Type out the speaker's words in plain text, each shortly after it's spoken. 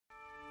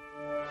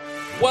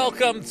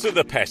Welcome to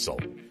The Pestle,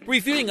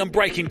 reviewing and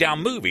breaking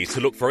down movies to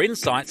look for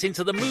insights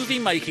into the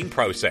movie-making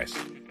process.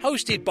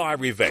 Hosted by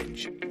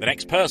Revenge. The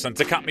next person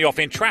to cut me off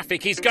in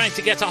traffic is going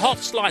to get a hot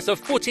slice of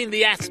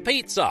foot-in-the-ass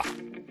pizza.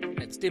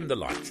 Let's dim the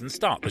lights and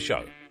start the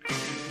show.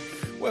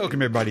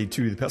 Welcome everybody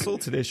to The Pestle.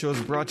 Today's show is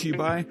brought to you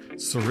by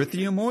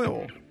Cerithium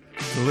Oil,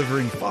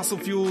 delivering fossil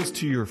fuels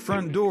to your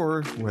front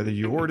door, whether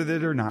you ordered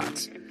it or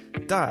not.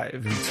 Dive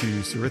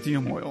into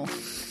Cerithium Oil.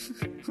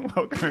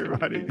 Welcome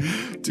everybody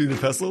to The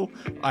Pestle.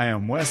 I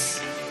am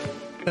Wes.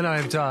 And I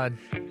am Todd.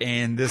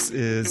 And this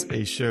is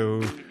a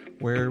show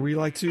where we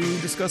like to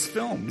discuss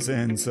films.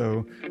 And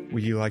so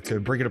we like to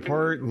break it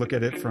apart, look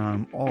at it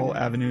from all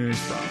avenues,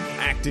 from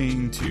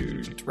acting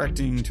to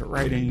directing to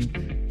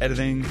writing,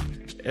 editing,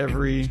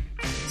 every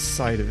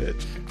side of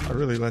it. I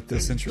really let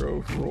this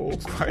intro roll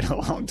quite a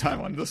long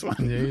time on this one.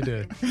 Yeah, you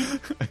did.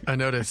 I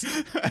noticed.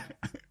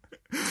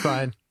 It's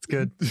fine. It's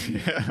good.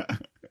 Yeah.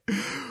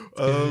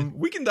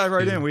 We can dive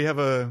right in. We have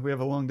a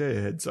long day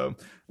ahead. So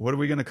what are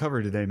we going to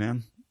cover today,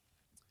 man?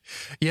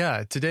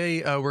 Yeah,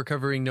 today we're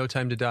covering No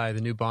Time to Die,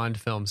 the new Bond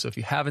film. So if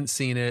you haven't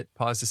seen it,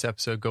 pause this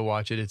episode, go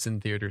watch it. It's in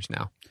theaters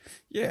now.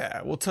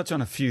 Yeah, we'll touch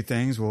on a few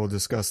things. We'll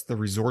discuss the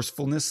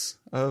resourcefulness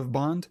of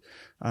Bond.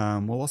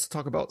 We'll also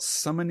talk about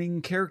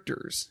summoning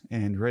characters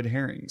and red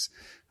herrings,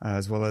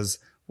 as well as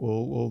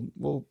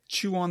we'll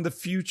chew on the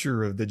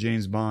future of the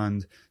James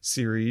Bond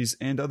series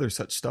and other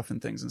such stuff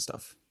and things and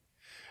stuff.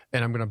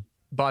 And I'm going to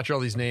botch all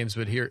these names,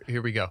 but here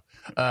we go.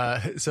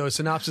 So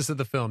synopsis of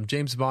the film.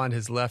 James Bond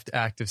has left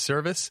active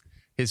service.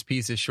 His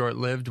piece is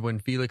short-lived when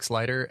Felix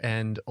Leiter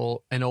and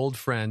an old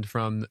friend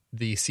from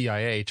the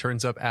CIA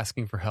turns up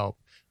asking for help,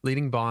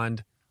 leading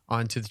Bond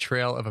onto the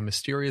trail of a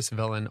mysterious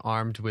villain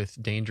armed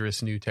with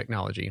dangerous new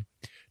technology.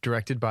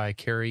 Directed by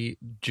Cary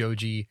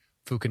Joji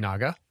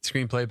Fukunaga.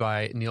 Screenplay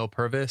by Neil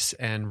Purvis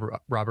and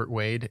Robert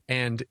Wade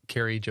and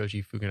Cary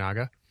Joji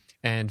Fukunaga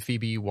and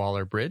Phoebe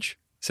Waller-Bridge.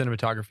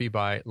 Cinematography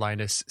by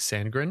Linus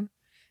Sandgren,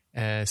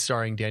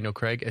 starring Daniel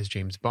Craig as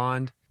James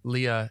Bond,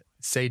 Léa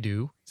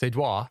Seydoux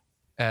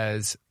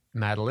as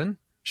Madeline,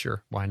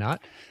 sure, why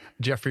not?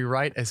 Jeffrey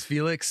Wright as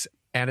Felix,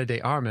 Ana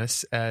de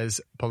Armas as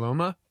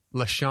Paloma,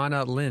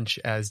 Lashana Lynch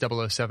as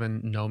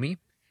 007 Nomi,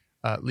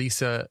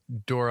 Lisa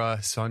Dora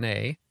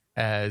Sonnet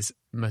as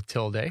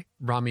Matilde,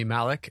 Rami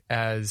Malek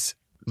as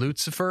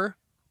Lucifer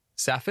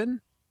Safin,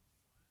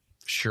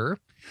 sure.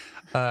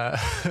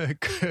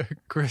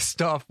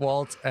 Christoph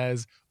Waltz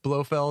as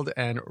Blofeld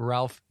and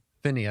Ralph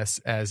Fiennes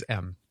as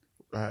M.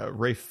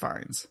 Rafe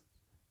Fiennes.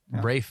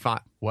 Yeah.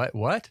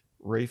 What?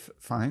 Rafe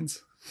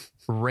Fiennes.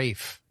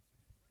 Rafe.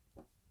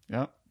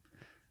 Yep.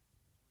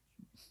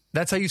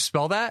 That's how you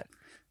spell that?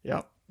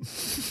 Yep.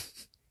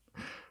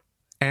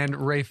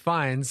 And Rafe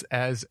Fiennes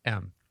as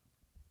M.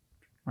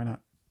 Why not?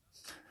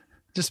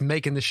 Just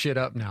making this shit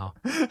up now.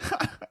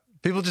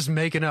 People just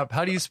making up.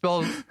 How do you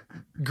spell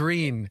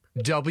green?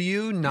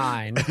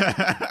 W9.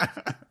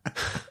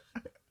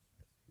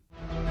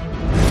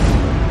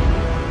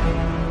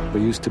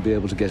 We used to be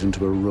able to get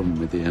into a room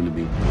with the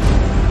enemy.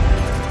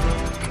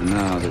 And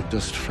now they're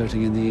just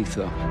floating in the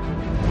ether.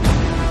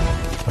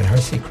 When her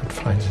secret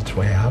finds its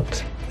way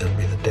out, it'll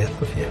be the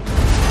death of you.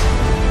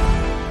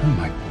 Oh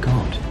my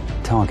God.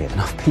 Target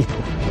enough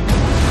people.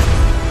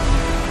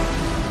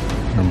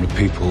 And the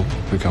people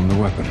become the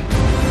weapon.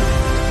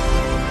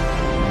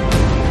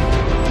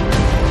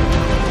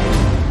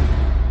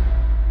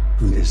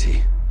 Who is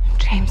he?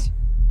 James,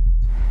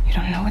 you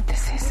don't know what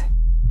this is.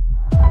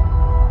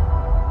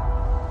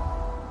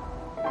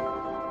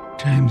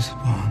 James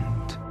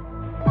Bond,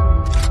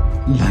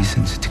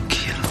 licensed to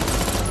kill,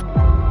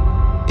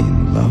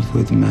 in love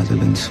with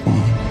Madeline Swan.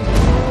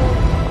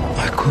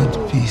 I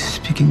could be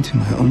speaking to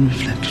my own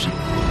reflection.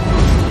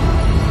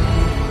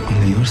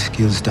 Only your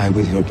skills die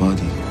with your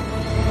body.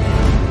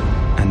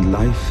 And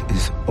life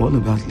is all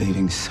about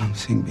leaving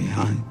something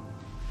behind,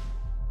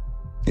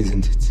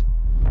 isn't it?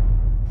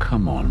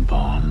 Come on,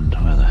 Bond.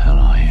 Where the hell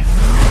are you?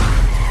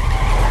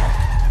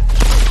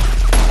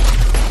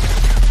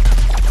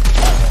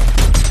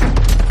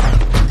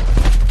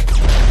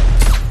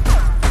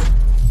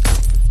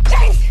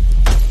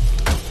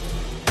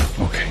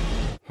 Okay.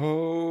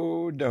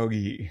 Oh,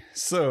 doggy.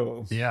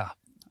 So, Yeah.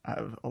 I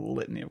have a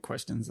litany of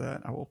questions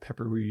that I will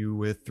pepper you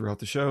with throughout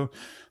the show.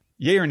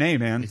 Yay or nay,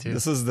 man?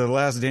 This is the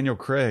last Daniel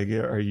Craig.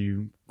 Are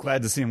you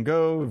glad to see him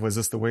go? Was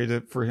this the way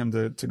for him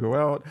to go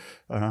out?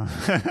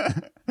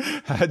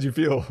 How'd you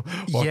feel?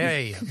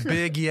 Yay.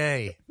 Big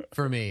yay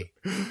for me.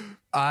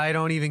 I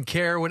don't even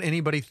care what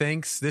anybody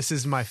thinks. This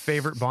is my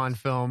favorite Bond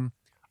film.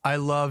 I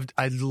loved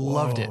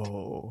it.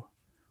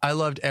 I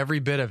loved every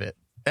bit of it.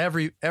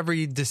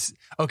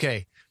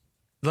 Okay.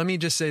 Let me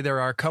just say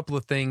there are a couple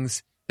of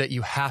things that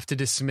you have to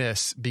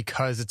dismiss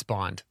because it's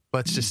Bond.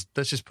 Let's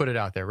just put it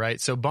out there, right?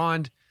 So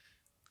Bond,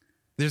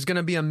 there's going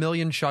to be a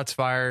million shots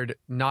fired.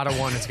 Not a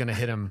one is going to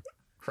hit him.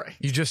 Right.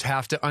 You just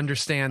have to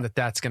understand that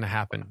that's going to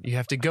happen. You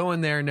have to go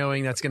in there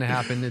knowing that's going to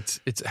happen.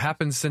 It's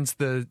happened since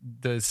the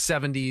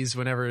 70s,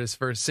 whenever it is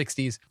first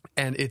 60s,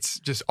 and it's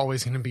just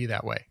always going to be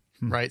that way,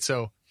 right?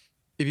 So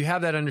if you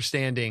have that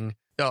understanding,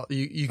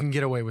 you can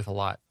get away with a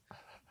lot,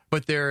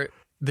 but there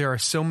are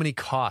so many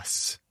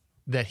costs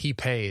that he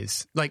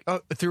pays. Like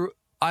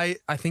I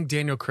think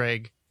Daniel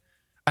Craig.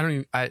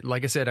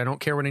 Like I said, I don't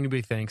care what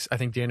anybody thinks. I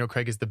think Daniel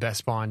Craig is the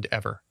best Bond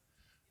ever.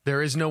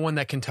 There is no one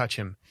that can touch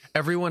him.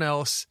 Everyone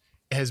else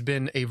has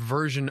been a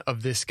version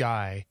of this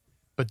guy,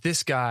 but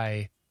this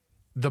guy,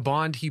 the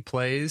Bond he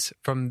plays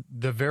from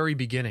the very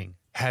beginning,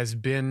 has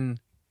been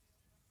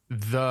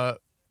the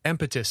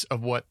impetus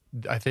of what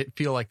I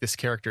feel like this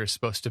character is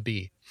supposed to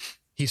be.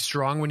 He's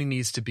strong when he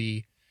needs to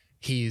be.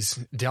 He's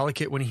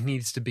delicate when he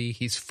needs to be.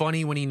 He's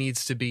funny when he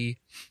needs to be.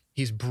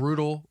 He's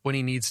brutal when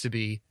he needs to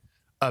be.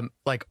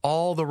 Like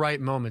all the right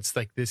moments.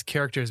 Like this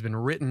character has been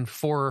written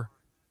for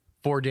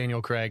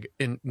Daniel Craig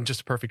in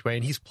just a perfect way,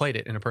 and he's played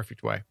it in a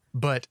perfect way.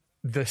 But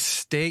the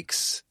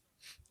stakes,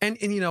 and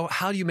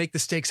how do you make the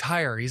stakes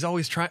higher? He's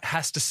always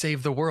has to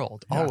save the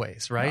world,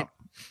 always, right?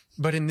 Yeah.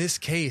 But in this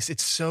case,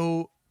 it's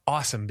so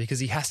awesome because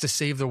he has to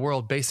save the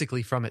world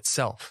basically from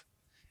itself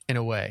in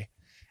a way.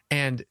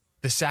 And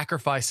the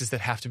sacrifices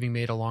that have to be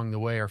made along the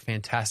way are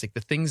fantastic.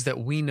 The things that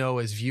we know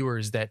as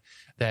viewers that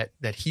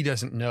he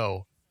doesn't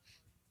know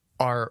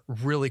are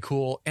really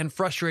cool and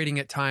frustrating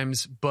at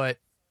times, but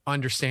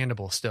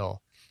understandable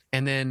still.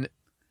 And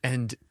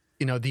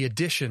the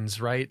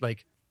additions, right?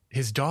 Like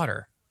his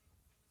daughter,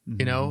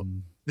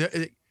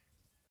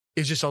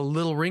 is just a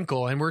little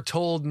wrinkle, and we're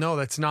told, no,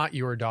 that's not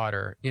your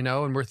daughter,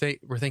 and we're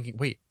thinking,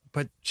 wait,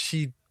 but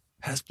she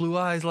has blue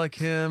eyes like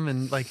him,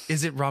 and like,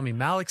 is it Rami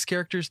Malek's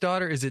character's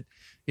daughter? Is it,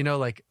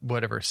 like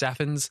whatever,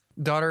 Safin's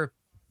daughter?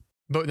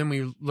 But then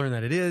we learn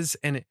that it is,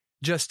 and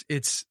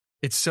it's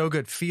so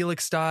good.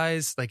 Felix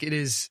dies, like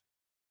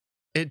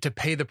to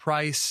pay the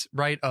price,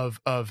 right? Of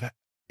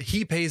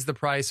he pays the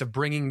price of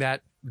bringing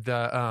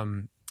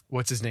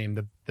what's his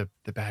name?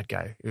 The bad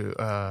guy.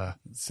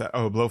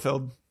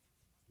 Blofeld.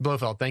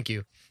 Blofeld. Thank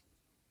you.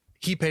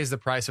 He pays the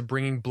price of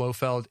bringing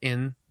Blofeld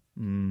in,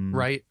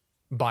 right?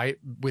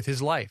 With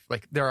his life.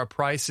 Like there are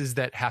prices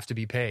that have to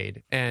be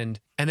paid. And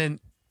then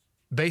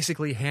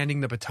basically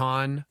handing the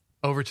baton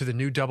over to the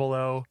new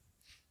 00,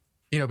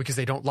 because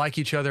they don't like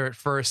each other at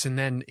first. And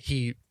then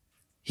he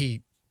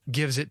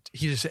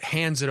just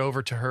hands it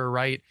over to her,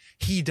 right?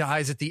 He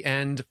dies at the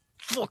end.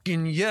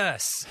 Fucking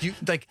yes.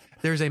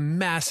 There's a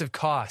massive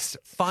cost.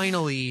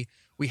 Finally,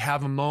 we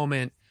have a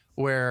moment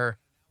where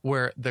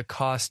the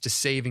cost to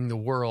saving the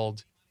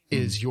world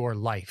is your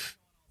life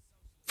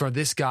for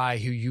this guy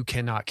who you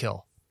cannot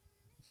kill.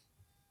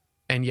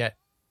 And yet,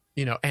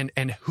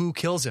 and who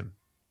kills him?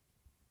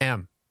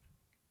 M.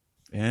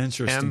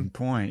 Interesting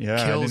point.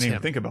 Yeah, I didn't even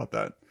think about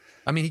that.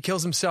 I mean, he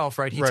kills himself,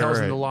 right? He tells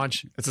him to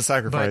launch. It's a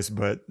sacrifice,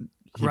 but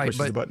he pushes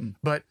the button.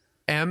 But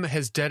M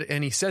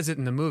and he says it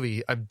in the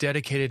movie, I've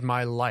dedicated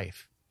my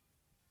life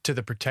to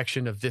the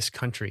protection of this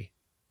country.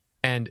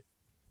 And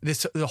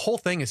the whole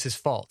thing is his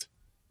fault.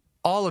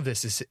 All of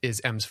this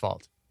is M's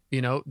fault.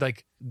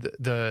 Like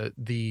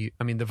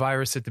the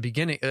virus at the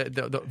beginning,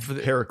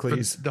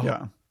 Heracles.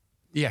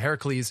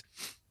 Heracles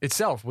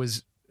itself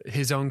was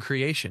his own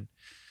creation.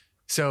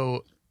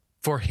 So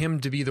for him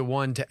to be the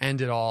one to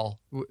end it all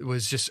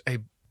was just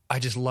I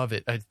just love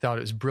it. I thought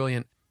it was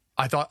brilliant.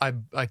 I thought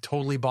I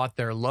totally bought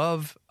their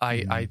love.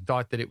 I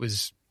thought that it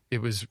was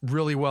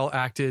really well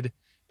acted.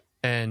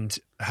 And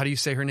how do you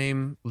say her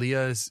name?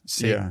 Leah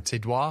Seydoux?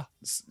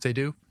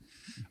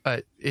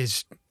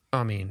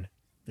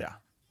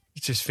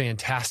 It's just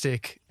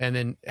fantastic. And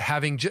then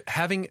having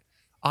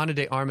Ana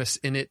de Armas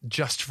in it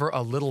just for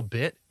a little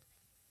bit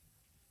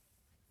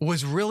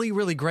was really,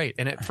 really great.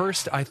 And at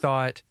first I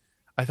thought,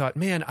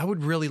 man, I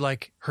would really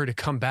like her to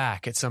come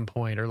back at some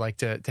point, or like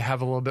to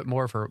have a little bit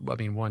more of her. I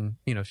mean,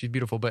 she's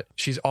beautiful, but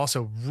she's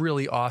also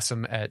really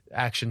awesome at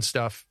action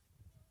stuff.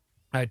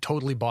 I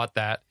totally bought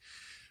that.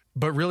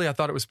 But really, I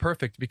thought it was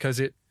perfect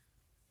because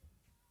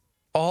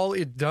all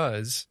it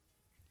does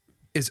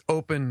is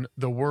open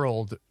the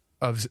world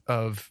of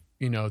the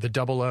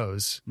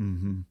 00s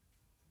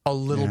a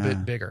little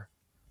bit bigger.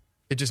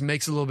 It just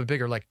makes it a little bit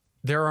bigger. Like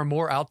there are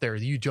more out there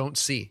that you don't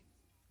see.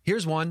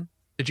 Here's one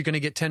that you're going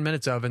to get 10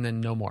 minutes of, and then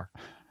no more.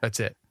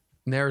 That's it.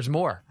 And there's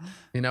more,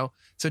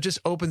 so it just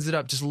opens it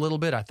up just a little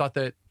bit. I thought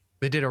that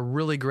they did a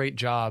really great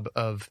job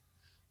of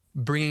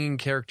bringing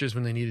characters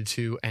when they needed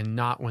to and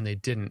not when they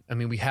didn't. I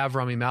mean, we have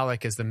Rami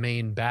Malek as the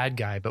main bad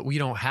guy, but we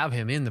don't have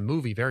him in the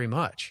movie very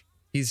much.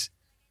 He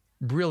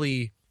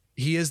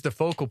is the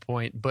focal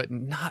point, but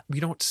we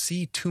don't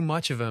see too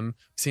much of him.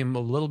 We see him a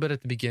little bit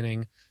at the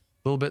beginning,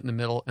 a little bit in the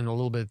middle, and a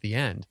little bit at the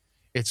end.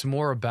 It's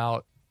more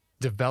about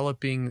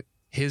developing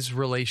his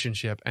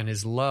relationship and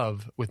his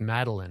love with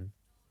Madeline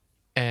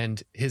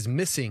and his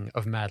missing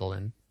of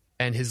Madeline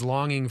and his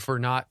longing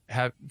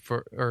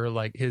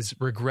his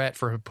regret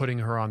for putting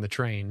her on the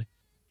train.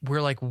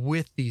 We're like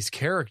with these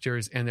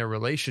characters and their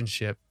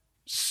relationship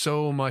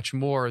so much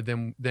more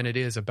than it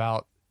is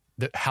about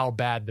how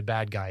bad the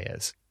bad guy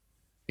is.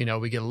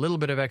 We get a little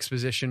bit of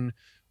exposition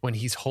when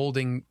he's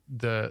holding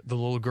the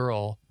little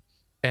girl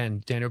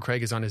and Daniel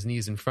Craig is on his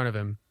knees in front of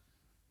him.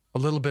 A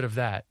little bit of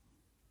that,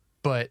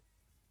 but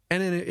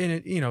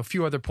in a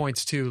few other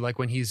points too, like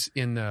when he's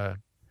in the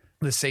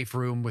the safe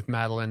room with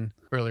Madeline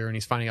earlier, and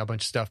he's finding out a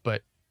bunch of stuff.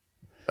 But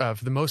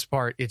for the most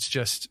part, it's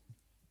just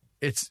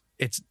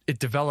it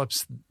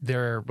develops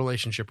their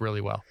relationship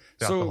really well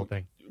throughout the whole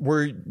thing.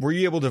 Were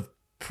you able to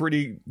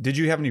did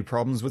you have any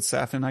problems with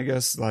Safin, I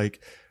guess?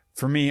 Like,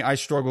 for me, I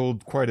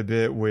struggled quite a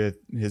bit with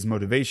his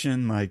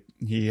motivation. Like,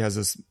 he has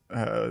this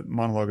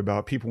monologue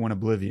about people want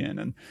oblivion,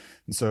 and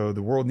so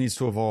the world needs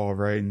to evolve,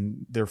 right?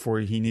 And therefore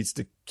he needs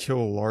to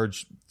kill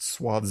large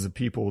swaths of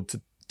people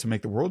to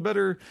make the world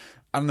better.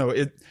 I don't know.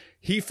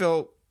 He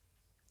felt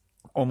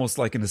almost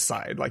like an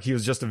aside. Like, he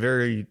was just a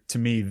very, to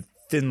me,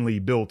 thinly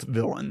built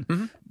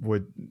villain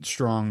with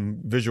strong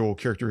visual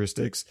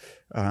characteristics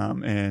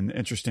and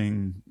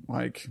interesting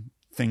like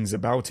things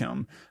about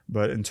him.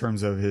 But in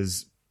terms of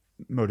his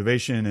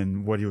motivation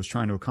and what he was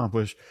trying to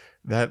accomplish,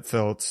 that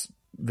felt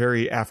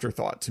very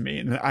afterthought to me,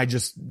 and I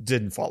just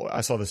didn't follow it.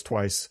 I saw this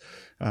twice,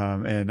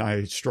 and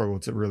I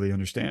struggled to really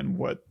understand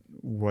what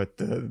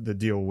the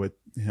deal with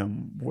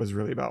him was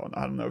really about.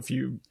 I don't know if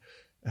you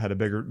had a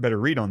better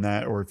read on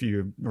that, or if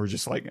you were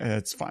just like,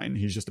 it's fine,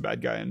 he's just a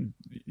bad guy and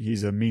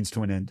he's a means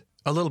to an end.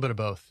 A little bit of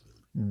both.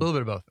 A little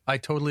bit of both. I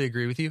totally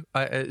agree with you.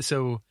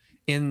 So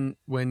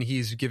when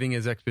he's giving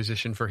his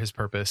exposition for his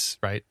purpose,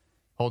 right,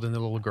 holding the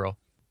little girl,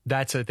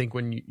 that's, I think,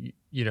 when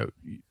you know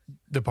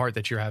the part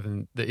that you're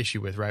having the issue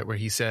with, right, where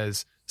he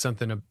says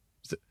something.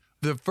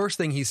 The first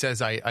thing he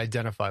says I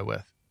identify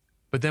with,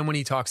 but then when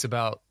he talks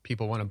about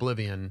people want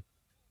oblivion,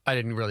 I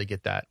didn't really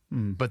get that.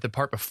 But the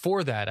part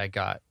before that I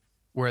got,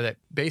 where that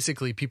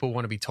basically people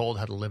want to be told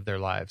how to live their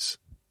lives,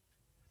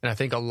 and I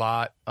think a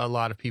lot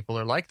of people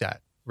are like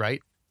that,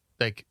 right?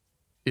 Like,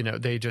 you know,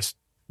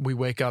 we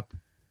wake up,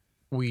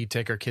 we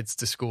take our kids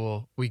to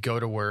school, we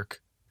go to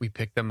work, we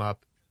pick them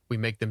up, we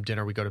make them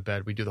dinner, we go to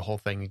bed, we do the whole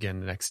thing again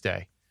the next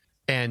day.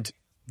 And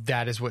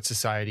that is what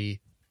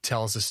society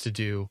tells us to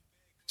do.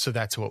 So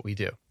that's what we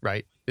do,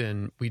 right?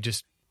 And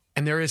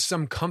there is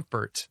some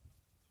comfort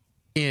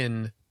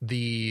in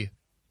the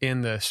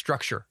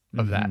structure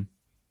of that.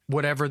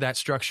 Whatever that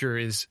structure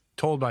is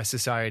told by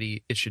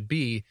society it should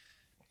be,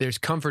 there's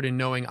comfort in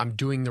knowing I'm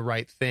doing the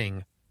right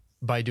thing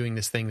by doing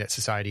this thing that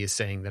society is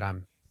saying that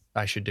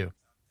I should do.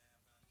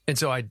 And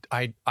so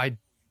I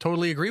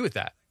totally agree with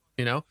that,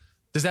 you know?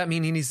 Does that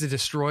mean he needs to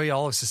destroy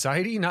all of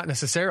society? Not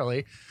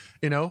necessarily,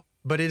 you know,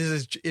 but it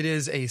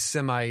is a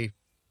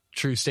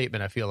semi-true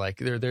statement. I feel like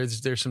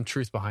there's some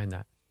truth behind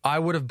that. I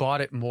would have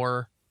bought it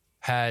more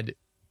had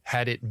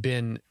it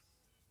been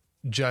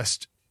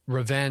just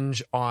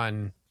revenge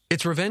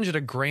it's revenge at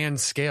a grand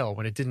scale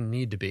when it didn't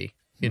need to be,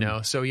 you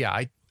know? So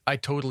yeah, I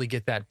totally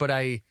get that. But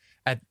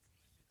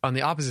on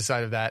the opposite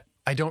side of that,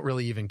 I don't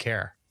really even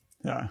care.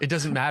 Yeah. It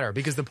doesn't matter,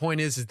 because the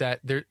point is that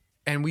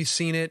and we've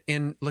seen it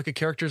look at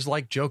characters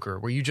like Joker,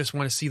 where you just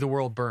want to see the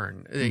world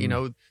burn. You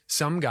know,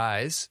 some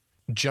guys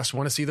just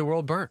want to see the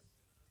world burn.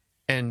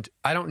 And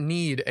I don't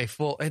need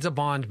it's a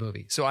Bond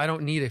movie, so I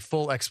don't need a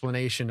full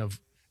explanation of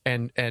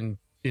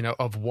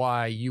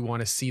why you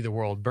want to see the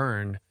world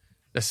burn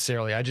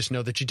necessarily. I just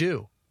know that you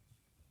do.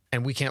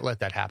 And we can't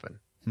let that happen.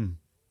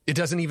 It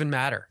doesn't even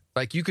matter.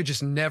 Like, you could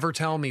just never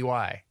tell me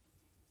why,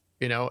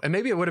 you know, and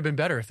maybe it would have been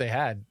better if they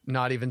had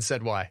not even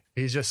said why.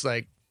 He's just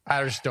like,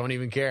 I just don't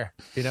even care,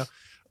 you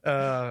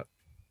know?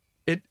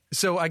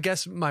 So I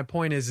guess my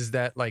point is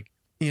that, like,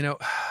 you know,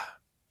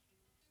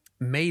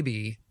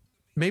 maybe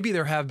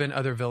there have been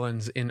other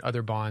villains in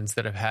other Bonds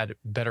that have had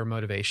better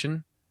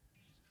motivation,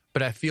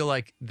 but I feel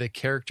like the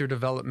character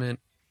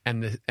development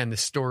and the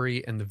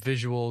story and the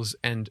visuals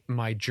and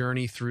my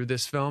journey through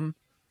this film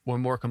were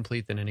more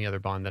complete than any other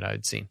Bond that I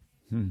had seen.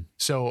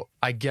 So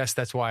I guess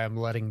that's why I'm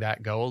letting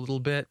that go a little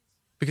bit,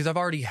 because I've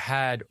already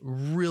had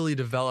really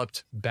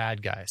developed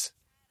bad guys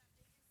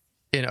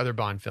in other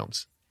Bond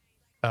films.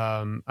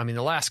 I mean,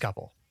 the last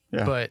couple,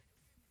 but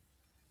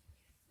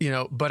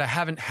I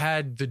haven't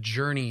had the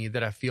journey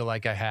that I feel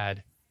like I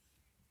had,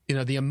 you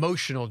know, the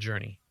emotional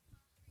journey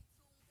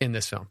in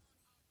this film.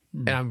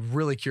 And I'm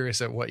really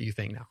curious at what you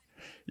think now.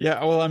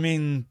 Yeah. Well, I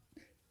mean,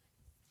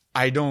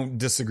 I don't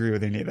disagree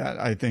with any of that.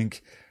 I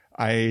think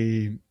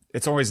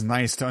it's always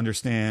nice to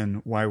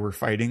understand why we're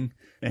fighting.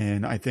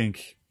 And I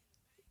think,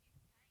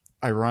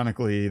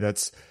 ironically,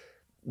 that's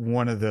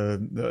one of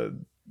the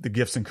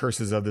gifts and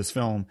curses of this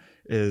film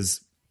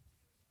is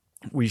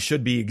we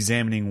should be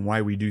examining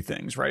why we do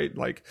things, right?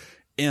 Like,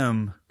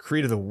 M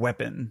created a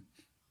weapon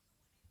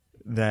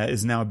that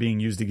is now being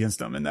used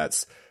against him. And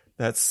that's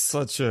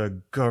such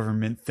a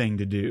government thing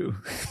to do.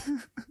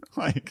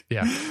 Like,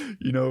 yeah,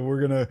 you know,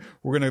 we're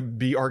going to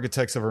be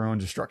architects of our own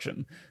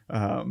destruction.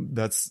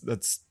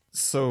 That's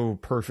so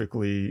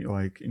perfectly,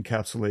 like,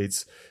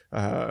 encapsulates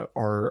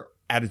our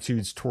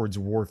attitudes towards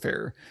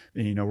warfare.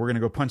 And, you know, we're going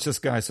to go punch this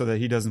guy so that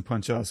he doesn't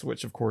punch us,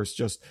 which of course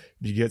just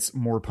begets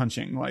more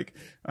punching. Like,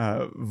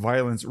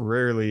 violence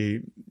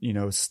rarely, you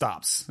know,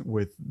 stops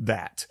with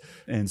that.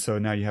 And so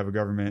now you have a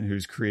government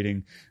who's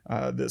creating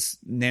this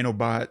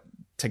nanobot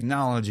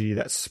technology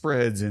that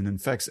spreads and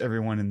infects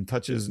everyone and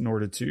touches in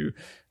order to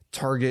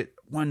target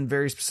one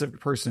very specific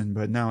person,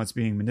 but now it's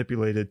being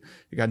manipulated.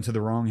 It got into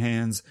the wrong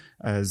hands,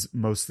 as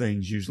most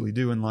things usually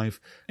do in life,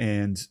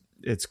 and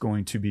it's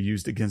going to be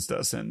used against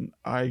us. And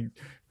I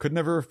could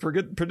never have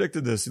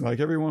predicted this. Like,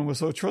 everyone was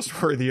so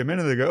trustworthy a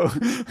minute ago.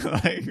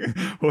 Like,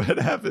 what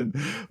happened?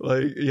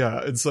 Like,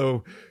 yeah. And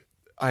so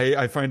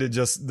I find it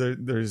just,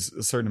 there's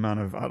a certain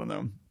amount of, I don't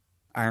know,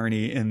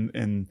 irony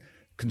in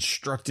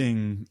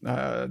constructing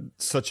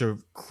such a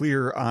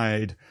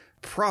clear-eyed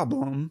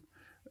problem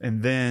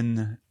and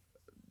then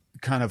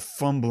kind of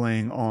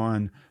fumbling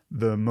on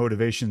the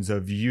motivations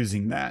of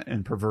using that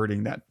and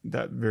perverting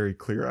that very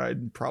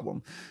clear-eyed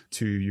problem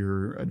to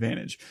your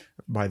advantage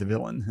by the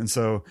villain. And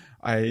so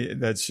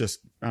that's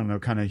just, I don't know,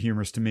 kind of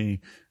humorous to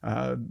me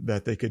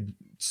that they could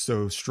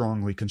so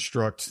strongly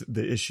construct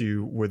the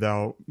issue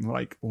without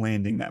like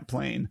landing that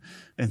plane.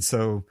 And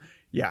so,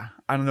 yeah,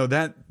 I don't know,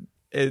 that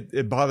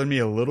it bothered me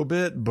a little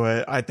bit,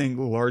 but I think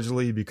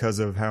largely because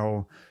of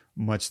how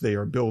much they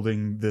are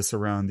building this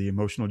around the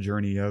emotional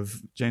journey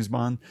of James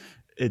Bond,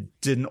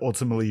 it didn't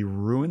ultimately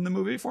ruin the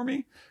movie for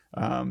me.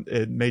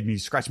 It made me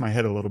scratch my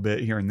head a little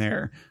bit here and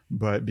there,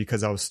 but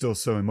because I was still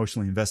so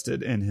emotionally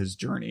invested in his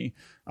journey,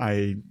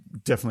 I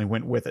definitely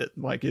went with it.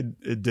 Like,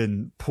 it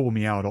didn't pull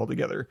me out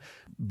altogether.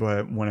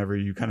 But whenever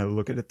you kind of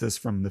look at this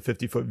from the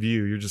 50-foot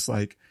view, you're just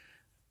like,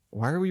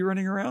 why are we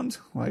running around?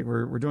 Like,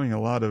 we're doing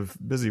a lot of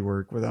busy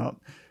work without,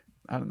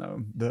 I don't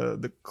know,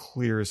 the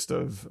clearest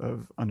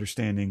of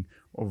understanding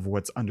of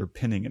what's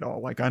underpinning it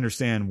all. Like, I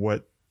understand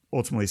what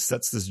ultimately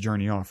sets this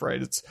journey off,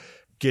 right? It's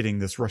getting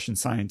this Russian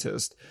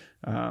scientist,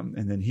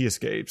 and then he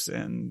escapes,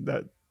 and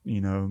that,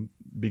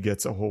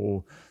 begets a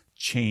whole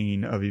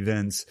chain of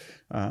events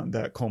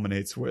that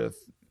culminates with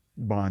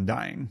Bond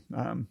dying.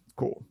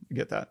 Cool, I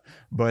get that.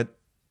 But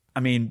I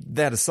mean,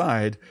 that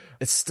aside,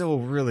 it's still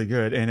really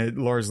good, and it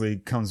largely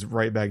comes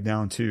right back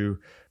down to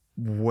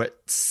what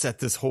set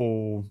this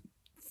whole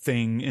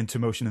thing into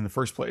motion in the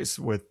first place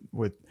with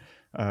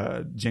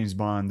James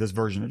Bond, this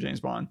version of James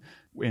Bond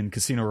in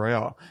Casino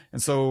Royale.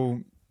 And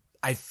so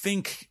I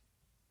think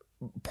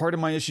part of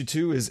my issue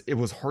too is it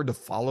was hard to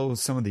follow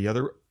some of the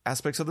other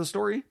aspects of the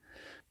story.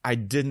 I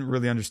didn't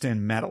really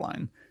understand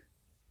Madeline.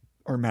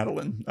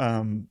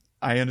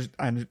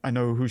 I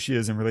know who she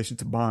is in relation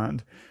to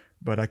Bond,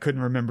 but I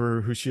couldn't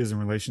remember who she is in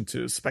relation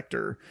to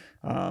Spectre,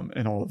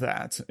 and all of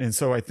that. And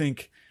so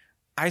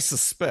I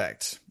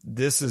suspect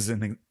this is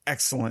an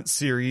excellent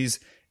series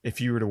if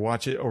you were to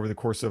watch it over the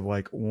course of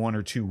like 1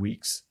 or 2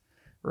 weeks,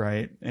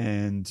 right?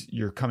 And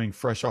you're coming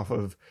fresh off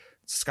of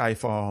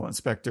Skyfall and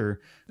Spectre,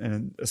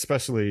 and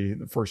especially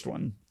the first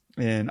one.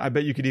 And I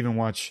bet you could even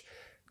watch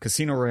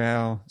Casino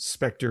Royale,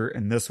 Spectre,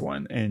 and this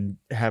one and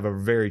have a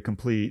very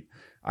complete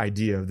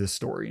idea of this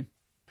story.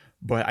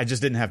 But I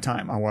just didn't have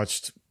time.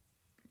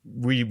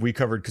 We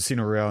covered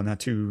Casino Royale not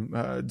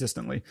too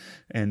distantly,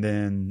 and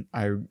then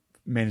I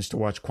managed to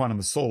watch Quantum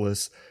of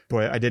Solace,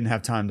 but I didn't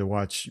have time to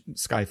watch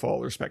Skyfall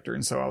or Spectre.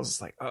 And so I was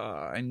just like,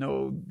 I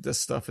know this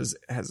stuff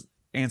has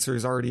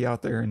answers already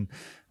out there, and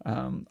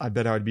I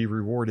bet I would be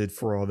rewarded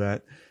for all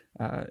that.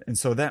 And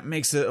so that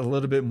makes it a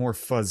little bit more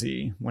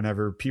fuzzy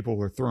whenever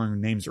people are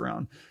throwing names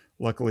around.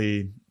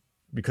 Luckily,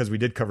 because we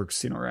did cover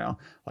Casino Royale,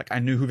 like, I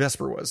knew who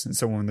Vesper was. And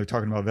so when they're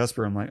talking about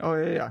Vesper, I'm like,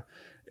 oh yeah.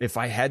 If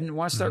I hadn't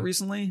watched that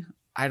recently,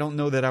 I don't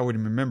know that I would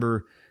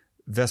remember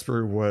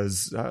Vesper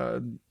was,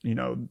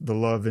 the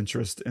love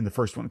interest in the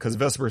first one, because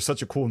Vesper is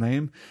such a cool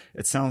name.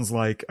 It sounds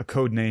like a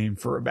code name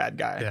for a bad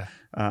guy.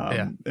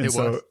 Yeah. And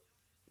so, was.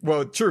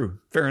 Well, true,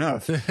 fair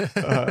enough.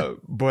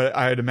 But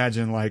I'd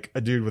imagine like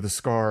a dude with a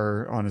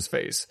scar on his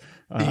face.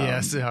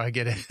 Yes, I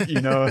get it.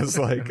 It's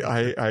like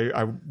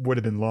I would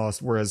have been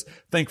lost. Whereas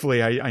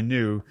thankfully I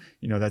knew,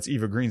 that's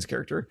Eva Green's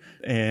character,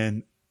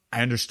 and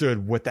I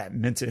understood what that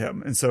meant to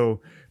him. And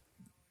so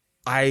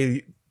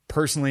I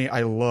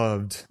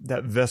loved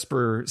that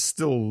Vesper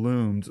still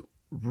loomed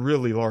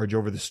really large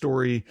over the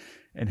story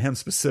and him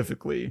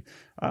specifically.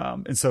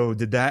 And so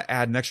did that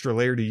add an extra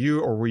layer to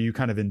you, or were you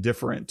kind of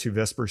indifferent to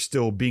Vesper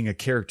still being a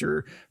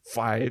character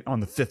on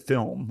the 5th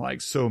film, like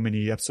so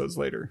many episodes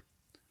later?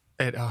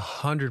 It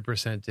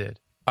 100% did.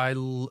 I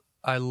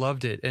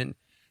loved it. And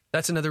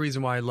that's another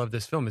reason why I love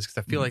this film, is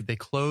because I feel like they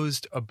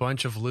closed a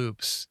bunch of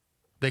loops.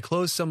 They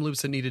closed some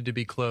loops that needed to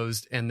be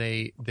closed, and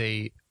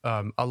they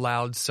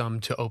allowed some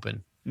to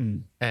open.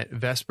 And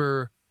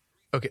Vesper,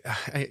 okay,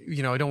 I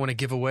don't want to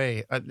give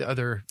away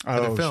other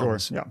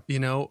films, sure.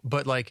 Yeah.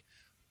 But like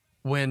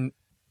when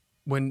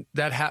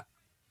that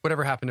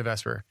whatever happened to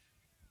Vesper,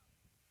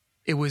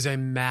 it was a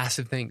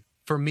massive thing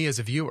for me as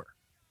a viewer.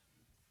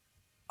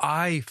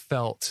 I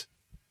felt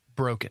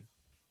broken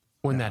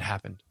when that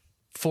happened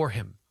for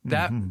him.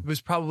 That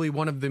was probably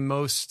one of the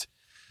most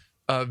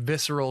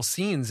visceral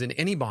scenes in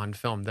any Bond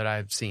film that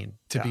I've seen,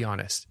 to be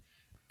honest.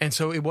 And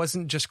so it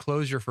wasn't just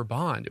closure for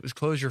Bond; it was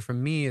closure for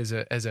me as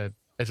a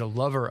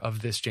lover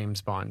of this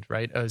James Bond,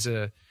 right? As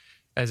a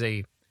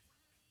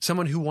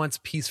someone who wants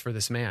peace for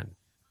this man.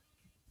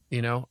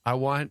 I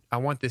want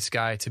this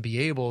guy to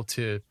be able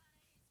to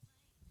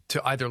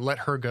either let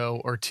her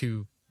go or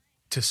to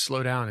to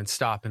slow down and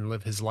stop and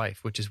live his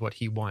life, which is what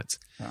he wants.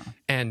 Yeah.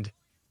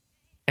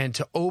 And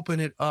to open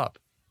it up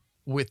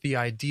with the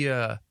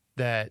idea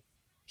that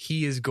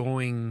he is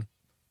going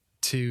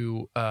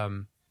to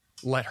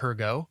let her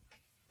go,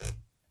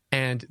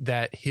 and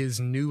that his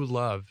new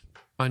love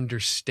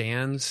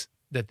understands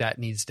that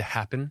needs to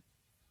happen,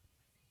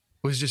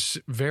 was just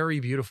very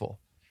beautiful.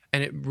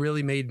 And it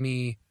really made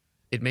me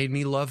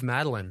love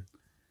Madeline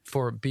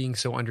for being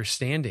so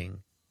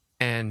understanding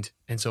and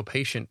so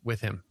patient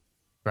with him,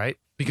 right?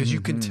 Because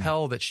you can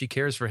tell that she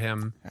cares for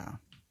him. Yeah.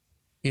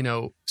 You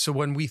know, so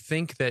when we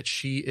think that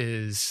she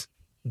is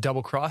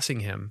double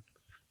crossing him,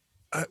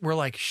 we're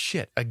like,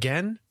 shit,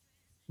 again?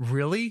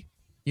 Really?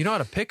 You know how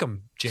to pick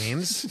them,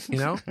 James, you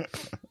know?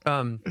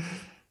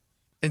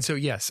 And so,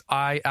 yes,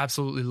 I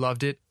absolutely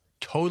loved it.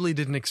 Totally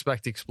didn't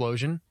expect the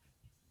explosion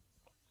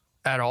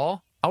at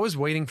all. I was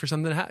waiting for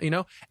something to happen, you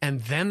know?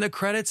 And then the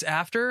credits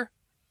after,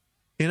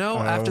 you know,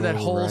 after that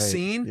whole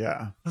scene,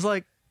 yeah, I was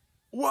like,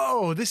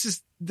 whoa, this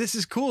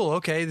is cool.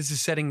 Okay, this is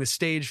setting the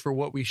stage for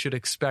what we should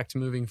expect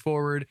moving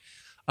forward.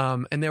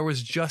 And there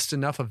was just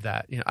enough of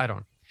that. You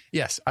know,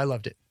 yes, I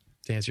loved it,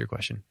 to answer your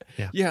question.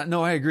 Yeah. Yeah,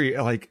 no, I agree.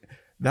 Like,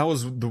 that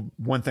was the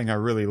one thing I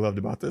really loved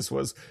about this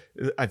was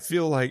I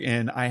feel like,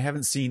 and I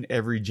haven't seen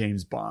every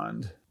James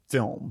Bond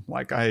film.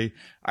 Like I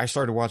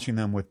started watching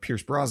them with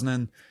Pierce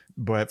Brosnan,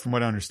 but from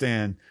what I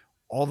understand,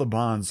 all the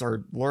Bonds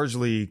are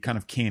largely kind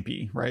of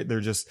campy, right?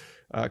 They're just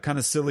kind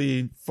of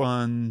silly,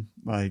 fun.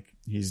 Like,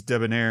 he's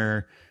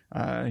debonair,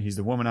 he's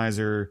the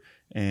womanizer,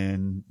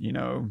 and you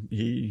know,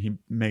 he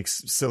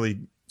makes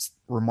silly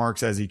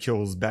remarks as he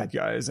kills bad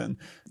guys, and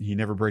he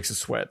never breaks a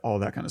sweat, all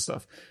that kind of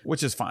stuff,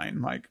 which is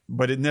fine. Like,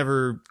 but it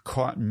never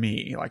caught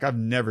me. Like, I've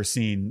never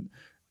seen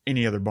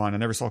any other Bond. I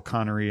never saw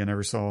Connery. I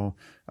never saw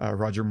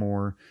Roger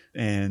Moore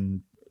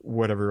and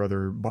whatever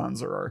other Bonds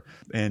there are.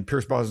 And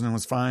Pierce Brosnan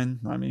was fine.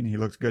 I mean, he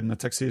looked good in a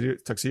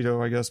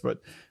tuxedo, I guess,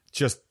 but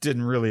just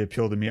didn't really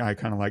appeal to me. I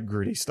kind of like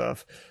gritty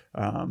stuff.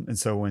 And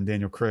so when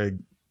Daniel Craig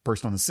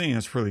burst on the scene,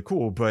 it's really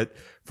cool. But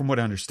from what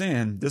I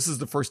understand, this is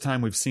the first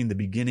time we've seen the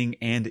beginning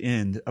and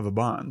end of a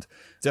Bond.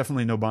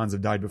 Definitely no Bonds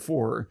have died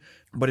before.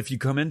 But if you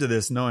come into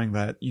this knowing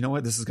that, you know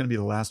what, this is going to be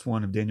the last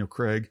one of Daniel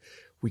Craig,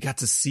 we got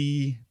to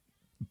see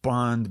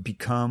Bond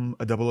become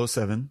a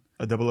 007,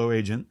 a 00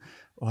 agent.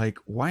 Like,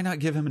 why not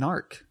give him an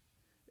arc?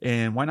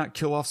 And why not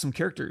kill off some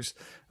characters?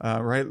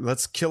 Right?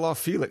 Let's kill off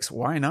Felix.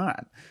 Why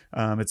not?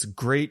 It's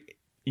great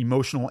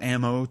emotional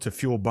ammo to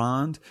fuel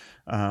Bond.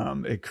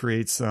 It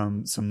creates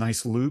some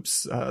nice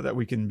loops that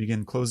we can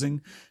begin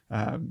closing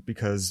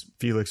because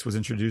Felix was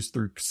introduced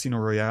through Casino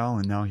Royale,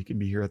 and now he can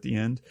be here at the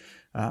end.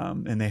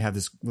 And they have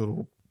this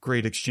little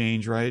great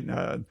exchange, right?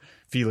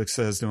 Felix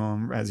says to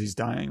him as he's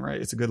dying,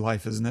 right, "It's a good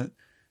life, isn't it?"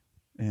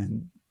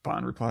 And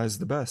Bond replies,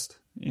 "The best,"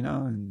 you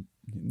know, and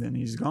then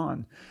he's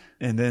gone.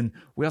 And then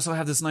we also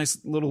have this nice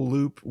little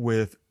loop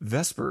with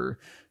Vesper,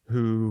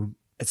 who,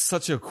 it's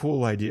such a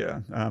cool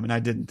idea. And I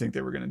didn't think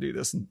they were going to do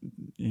this,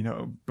 you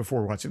know,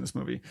 before watching this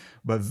movie.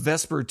 But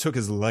Vesper took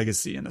his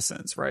legacy in a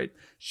sense, right?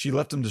 She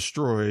left him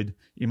destroyed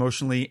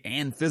emotionally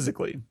and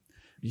physically.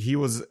 He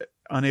was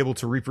unable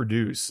to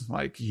reproduce.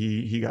 Like,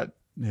 he got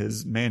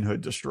his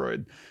manhood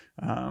destroyed,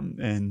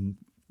 and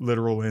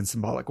literal and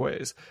symbolic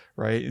ways,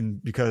 right?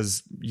 And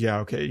because, yeah,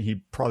 okay, he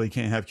probably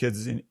can't have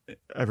kids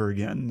ever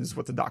again, is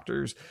what the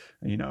doctors,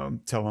 you know,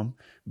 tell him.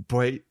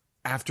 But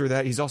after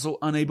that, he's also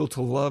unable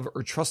to love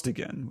or trust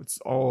again. It's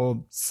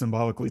all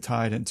symbolically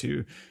tied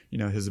into, you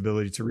know, his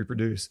ability to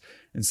reproduce.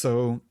 And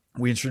so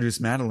we introduce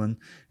Madeline,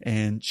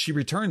 and she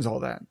returns all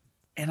that.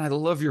 And I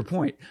love your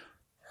point.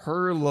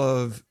 Her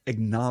love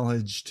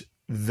acknowledged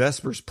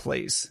Vesper's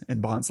place in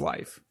Bond's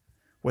life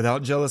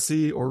without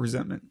jealousy or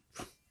resentment.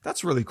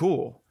 That's really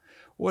cool.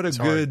 What a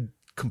good,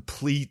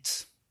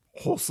 complete,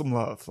 wholesome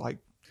love. Like,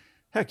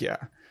 heck yeah.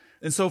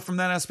 And so from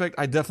that aspect,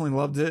 I definitely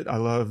loved it. I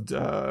loved,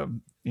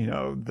 you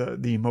know,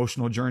 the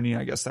emotional journey,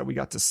 I guess, that we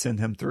got to send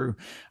him through.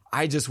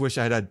 I just wish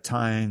I had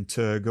time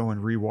to go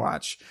and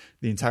rewatch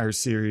the entire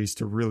series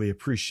to really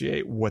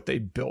appreciate what they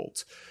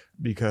built.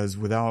 Because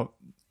without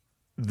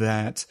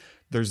that,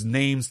 there's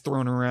names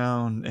thrown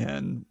around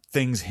and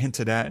things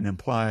hinted at and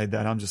implied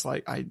that I'm just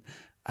like,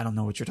 I don't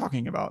know what you're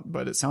talking about,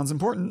 but it sounds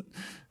important.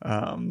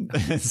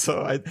 And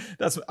so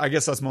I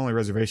guess that's my only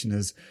reservation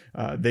is,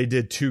 they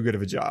did too good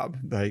of a job.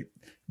 Like,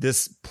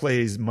 this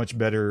plays much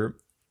better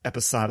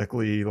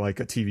episodically, like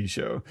a TV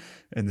show,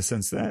 in the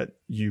sense that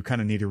you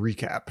kind of need a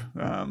recap,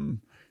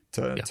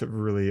 to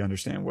really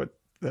understand what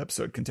the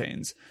episode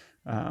contains,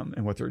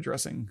 and what they're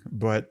addressing.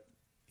 But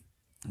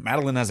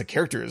Madeline as a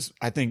character is,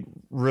 I think,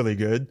 really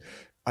good.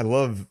 I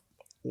love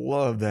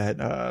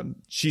that,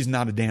 she's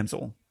not a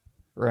damsel,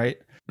 right?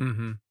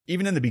 Mm-hmm.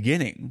 Even in the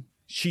beginning,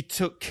 she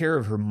took care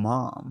of her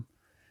mom,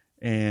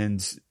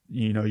 and,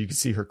 you know, you can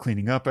see her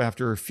cleaning up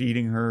after her,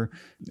 feeding her,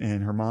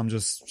 and her mom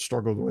just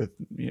struggled with,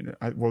 you know,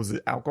 what was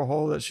it,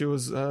 alcohol that she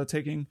was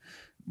taking,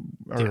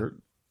 or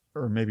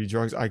or maybe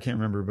drugs. I can't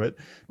remember,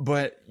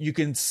 but you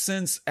can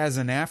sense as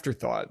an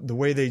afterthought the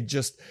way they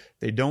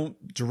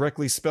don't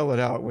directly spell it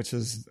out, which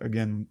is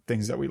again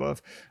things that we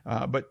love.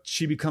 But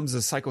she becomes a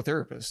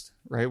psychotherapist,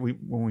 right?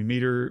 When we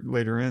meet her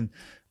later in,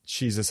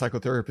 she's a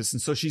psychotherapist,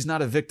 and so she's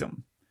not a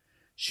victim.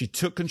 She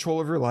took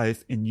control of her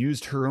life and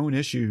used her own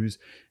issues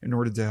in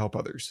order to help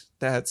others.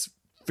 That's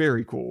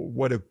very cool.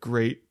 What a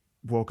great,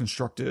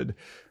 well-constructed,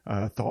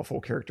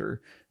 thoughtful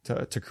character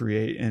to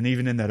create. And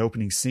even in that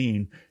opening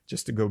scene,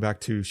 just to go back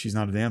to she's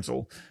not a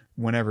damsel,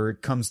 whenever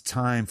it comes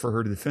time for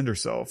her to defend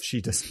herself,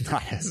 she does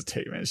not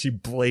hesitate, man. She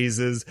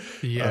blazes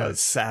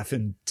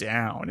Safin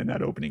down in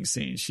that opening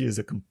scene. She is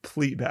a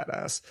complete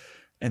badass.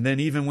 And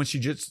then even when she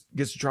just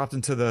gets dropped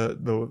into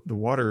the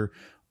water,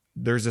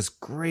 there's this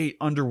great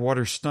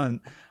underwater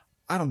stunt.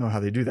 I don't know how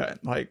they do that.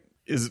 I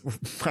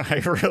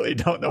really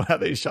don't know how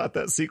they shot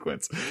that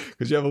sequence,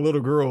 because you have a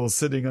little girl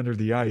sitting under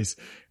the ice,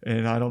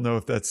 and I don't know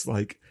if that's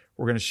like,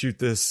 we're going to shoot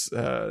this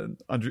in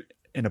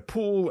a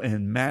pool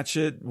and match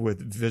it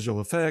with visual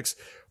effects,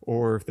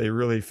 or if they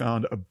really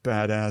found a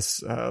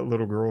badass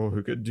little girl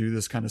who could do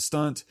this kind of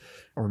stunt,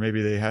 or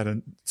maybe they had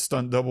a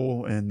stunt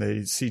double and they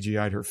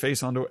CGI'd her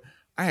face onto it.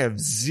 I have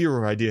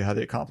zero idea how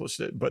they accomplished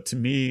it, but to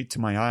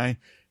my eye,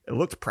 it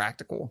looked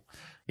practical.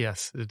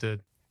 Yes, it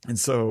did. And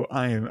so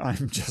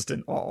I'm just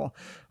in awe.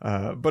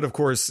 But of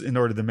course, in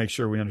order to make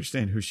sure we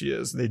understand who she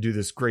is, they do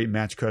this great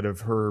match cut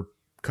of her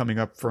coming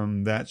up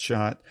from that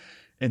shot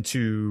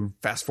into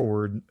fast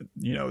forward,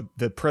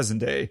 the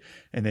present day,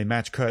 and they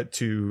match cut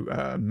to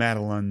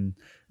Madeline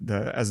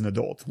as an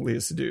adult, Léa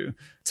Seydoux,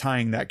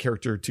 tying that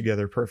character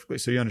together perfectly.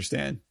 So you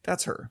understand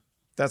that's her.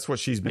 That's what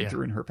she's been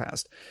through in her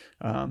past.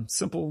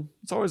 Simple.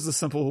 It's always the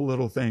simple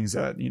little things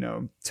that,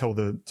 tell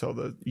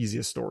the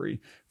easiest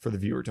story for the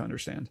viewer to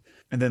understand.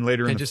 And then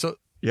later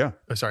yeah.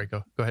 Oh, sorry.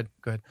 Go ahead.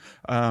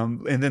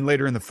 And then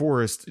later in the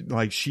forest,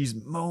 like, she's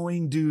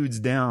mowing dudes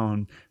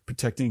down,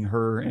 protecting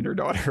her and her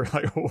daughter.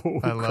 Like,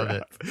 oh, I love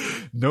it.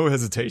 No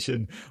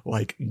hesitation,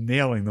 like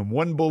nailing them.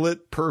 1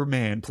 bullet per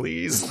man,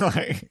 please.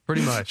 Like,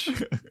 pretty much.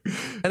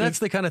 And that's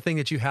the kind of thing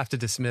that you have to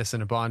dismiss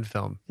in a Bond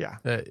film. Yeah.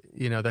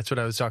 That's what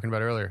I was talking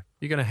about earlier.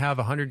 You're going to have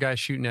 100 guys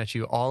shooting at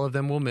you. All of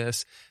them will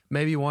miss.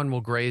 Maybe one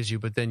will graze you,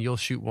 but then you'll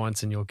shoot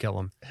once and you'll kill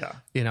them.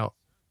 Yeah.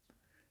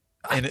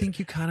 I think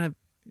you kind of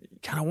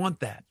want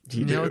that.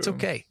 It's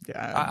okay.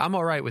 Yeah. I'm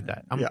all right with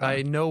that.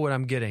 I know what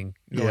I'm getting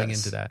going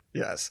into that.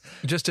 Yes.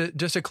 Just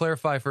to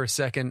clarify for a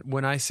second,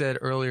 when I said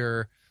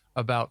earlier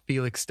about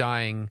Felix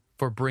dying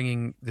for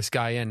bringing this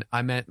guy in,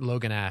 I meant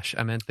Logan Ash.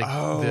 I meant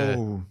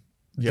the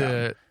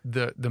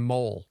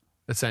mole,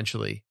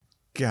 essentially.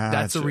 Gotcha.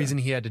 That's the reason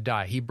he had to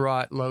die. He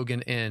brought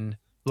Logan in.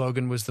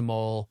 Logan was the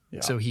mole,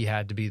 so he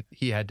had to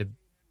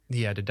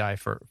die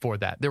for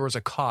that. There was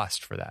a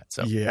cost for that.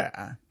 So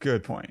yeah,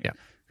 good point. Yeah.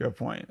 Good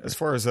point. As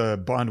far as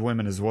Bond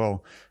women as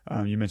well,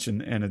 you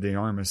mentioned Ana de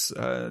Armas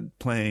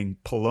playing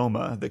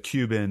Paloma, the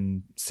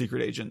Cuban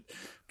secret agent.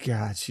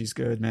 God, she's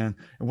good, man.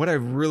 And what I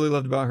really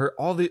loved about her,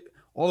 all the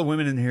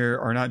women in here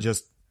are not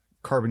just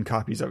carbon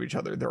copies of each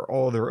other. They're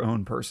all their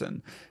own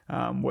person,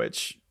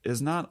 which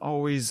is not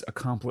always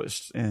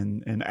accomplished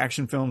in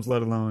action films,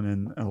 let alone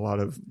in a lot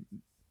of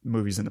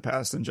movies in the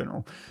past in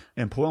general.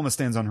 And Paloma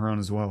stands on her own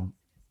as well,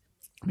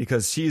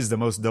 because she's the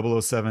most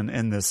 007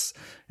 in this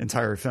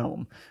entire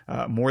film.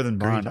 More than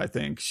Bond, I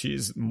think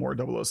she's more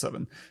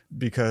 007,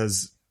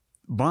 because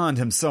Bond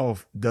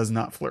himself does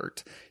not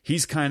flirt.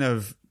 He's kind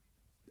of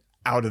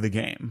out of the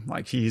game.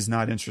 Like, he's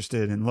not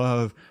interested in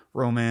love,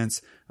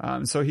 romance.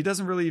 So he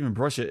doesn't really even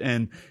brush it.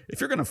 And if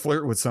you're going to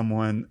flirt with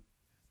someone,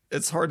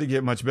 it's hard to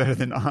get much better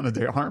than Ana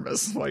de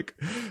Armas. Like,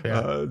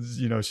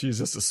 she's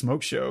just a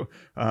smoke show.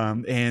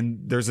 And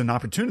there's an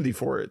opportunity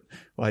for it.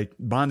 Like,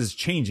 Bond is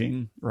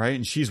changing, right?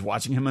 And she's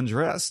watching him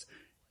undressed,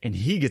 and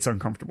he gets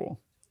uncomfortable.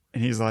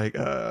 And he's like,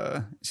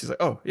 she's like,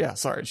 oh yeah,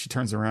 sorry. She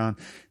turns around,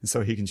 and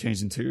so he can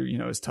change into,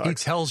 his tux. He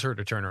tells her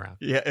to turn around.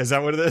 Yeah. Is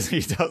that what it is?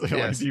 He tells her,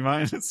 like, do you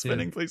mind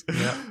spinning, please?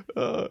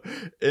 Yeah.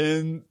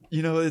 And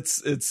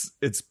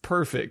it's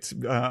perfect,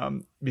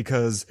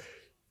 because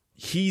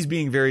he's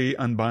being very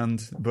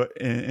un-Bond, but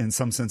in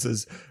some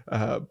senses,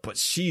 but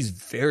she's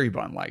very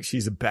Bond-like.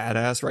 She's a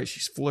badass, right?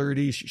 She's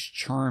flirty. She's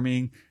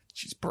charming.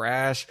 She's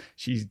brash.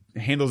 She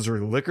handles her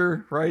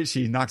liquor, right?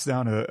 She knocks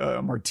down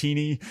a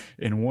martini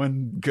in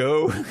one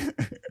go.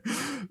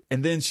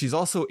 And then she's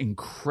also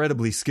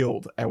incredibly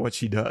skilled at what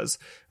she does.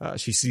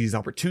 She sees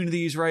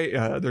opportunities,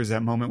 right? There's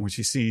that moment when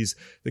she sees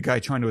the guy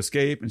trying to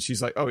escape, and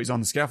she's like, oh, he's on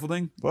the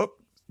scaffolding. Well,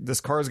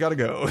 this car's got to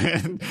go.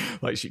 And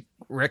like, she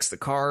wrecks the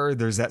car.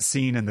 There's that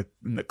scene in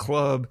the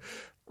club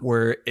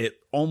where it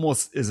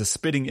almost is a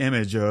spitting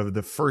image of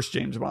the first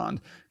James Bond,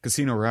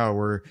 Casino Royale,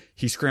 where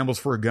he scrambles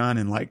for a gun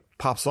and like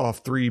pops off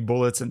 3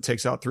 bullets and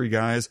takes out 3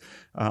 guys,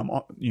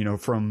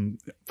 from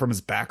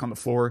his back on the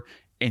floor.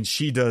 And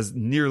she does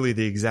nearly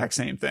the exact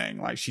same thing.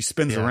 Like, she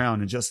spins around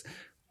and just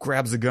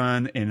grabs a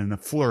gun, and in a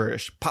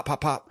flourish, pop,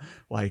 pop, pop.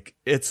 Like,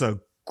 it's a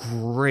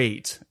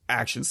great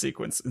action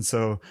sequence. And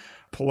so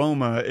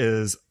Paloma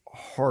is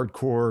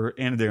hardcore.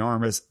 Ana de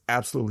Armas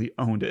absolutely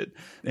owned it.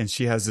 And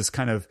she has this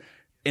kind of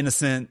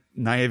innocent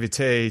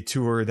naivete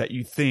to her that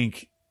you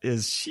think,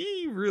 is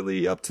she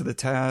really up to the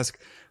task?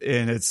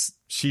 And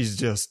she's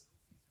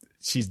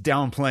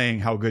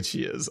downplaying how good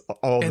she is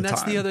all the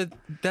time.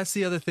 That's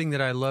the other thing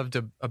that I loved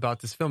about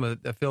this film.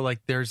 I feel like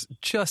there's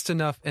just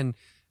enough, and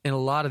in a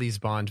lot of these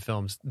Bond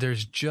films,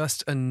 there's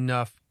just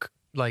enough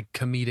like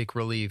comedic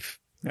relief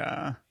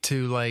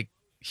to like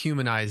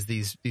humanize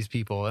these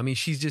people. I mean,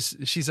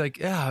 she's like,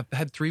 yeah, I've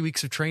had 3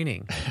 weeks of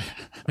training.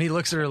 And he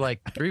looks at her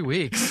like, 3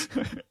 weeks?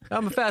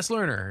 I'm a fast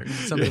learner,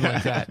 something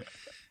like that.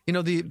 You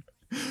know,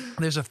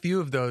 there's a few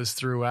of those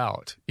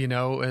throughout, you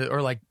know,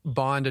 or like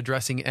Bond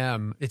addressing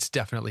M, it's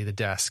definitely the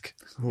desk,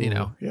 you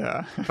know?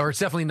 Yeah. Or it's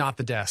definitely not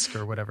the desk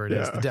or whatever it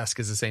is. The desk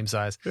is the same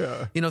size.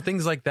 Yeah. You know,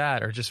 things like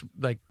that are just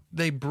like,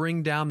 they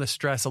bring down the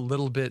stress a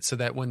little bit so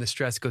that when the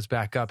stress goes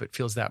back up, it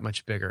feels that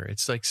much bigger.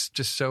 It's like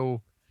just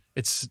so,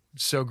 it's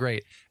so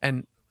great.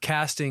 And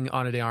casting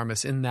Ana de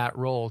Armas in that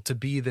role to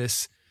be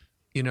this,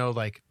 you know,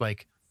 like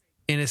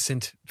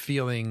innocent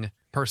feeling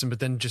person, but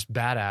then just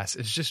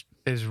badass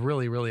is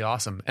really, really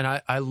awesome. And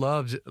I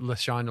loved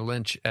Lashana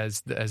Lynch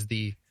as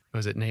the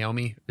was it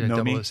Naomi?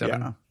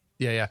 007?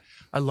 Yeah.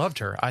 I loved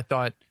her. I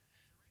thought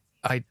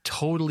I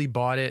totally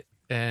bought it,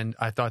 and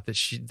I thought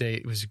that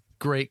it was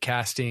great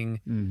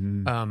casting.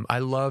 Mm-hmm. I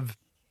love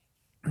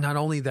not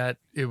only that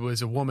it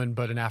was a woman,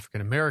 but an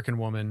African American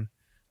woman.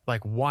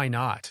 Like, why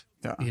not?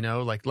 Yeah. You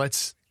know, like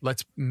let's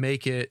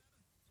make it.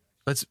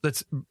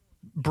 Let's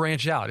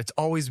branch out. It's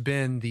always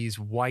been these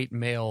white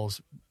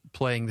males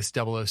playing this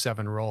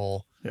 007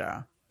 role.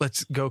 Yeah.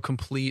 Let's go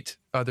complete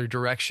other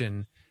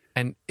direction,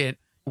 and it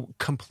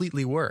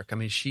completely work. I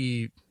mean,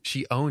 she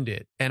owned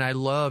it. And I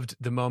loved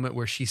the moment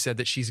where she said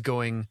that she's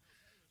going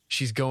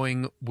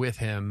with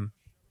him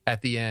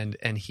at the end,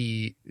 and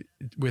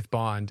with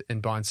Bond,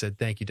 and Bond said,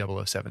 "Thank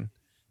you, 007."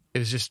 It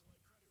was just,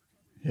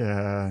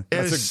 yeah,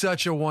 it was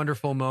such a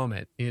wonderful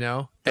moment, you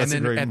know? And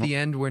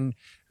then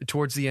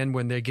towards the end,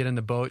 when they get in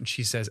the boat and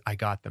she says, "I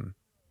got them,"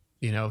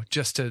 you know,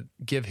 just to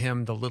give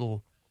him the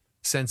little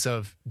sense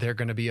of they're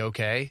going to be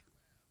okay.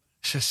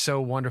 It's just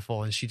so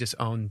wonderful. And she just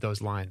owned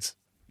those lines.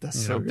 That's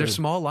so good. They're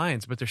small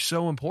lines, but they're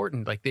so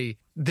important. Like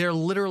they're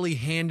literally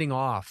handing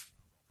off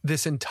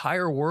this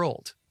entire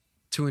world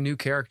to a new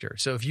character.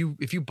 So if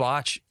you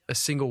botch a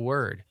single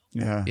word,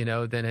 you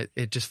know, then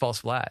it just falls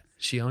flat.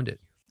 She owned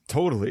it.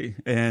 Totally.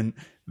 And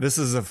this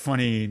is a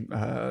funny,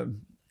 I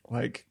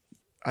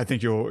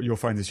think you'll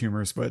find this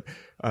humorous, but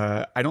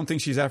I don't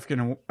think she's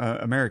African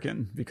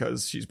American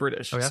because she's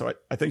British. Oh, yeah? So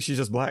I think she's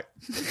just black.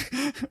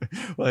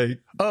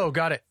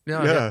 Got it.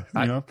 No, yeah.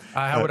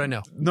 How would I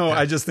know? No, yeah.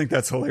 I just think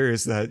that's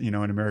hilarious that, you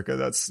know, in America,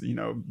 that's, you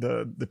know,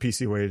 the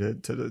PC way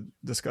to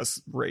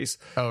discuss race.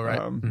 Oh, right.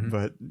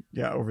 But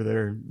yeah, over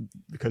there,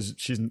 because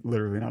she's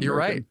literally not You're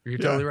American. right. You're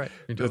totally right.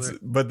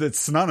 But it's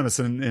synonymous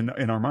in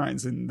our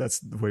minds. And that's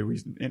the way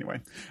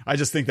anyway, I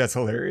just think that's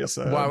hilarious.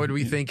 Why would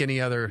we think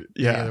any other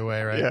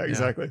way, right? Yeah,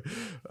 exactly.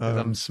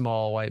 I'm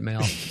small white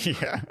male.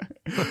 Yeah.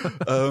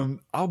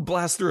 I'll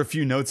blast through a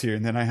few notes here,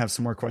 and then I have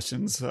some more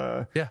questions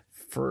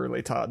for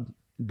Laytad.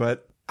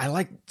 But I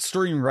like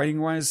story and writing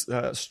wise,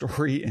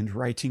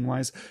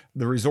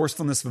 the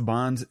resourcefulness of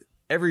Bond.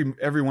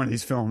 Every one of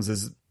these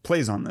films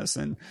plays on this,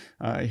 and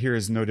here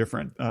is no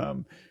different.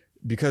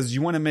 Because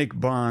you want to make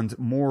Bond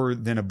more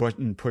than a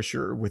button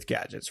pusher with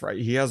gadgets, right?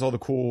 He has all the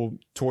cool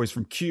toys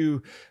from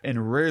Q,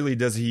 and rarely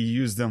does he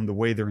use them the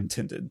way they're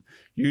intended.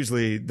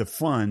 Usually the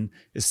fun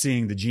is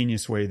seeing the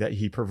genius way that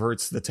he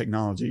perverts the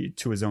technology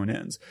to his own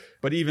ends.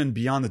 But even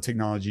beyond the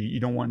technology, you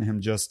don't want him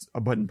just a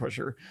button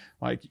pusher.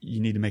 Like, you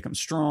need to make him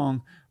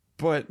strong,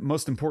 but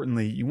most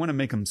importantly, you want to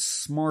make him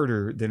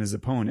smarter than his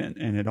opponent.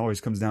 And it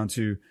always comes down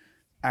to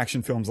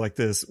action films like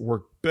this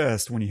work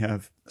best when you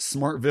have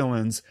smart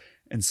villains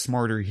and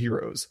smarter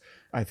heroes.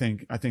 I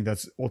think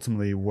that's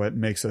ultimately what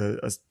makes a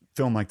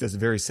film like this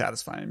very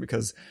satisfying,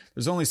 because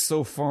there's only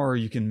so far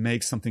you can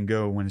make something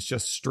go when it's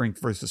just strength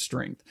versus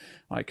strength.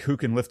 Like, who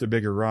can lift a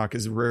bigger rock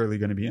is rarely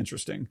going to be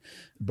interesting,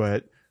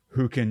 but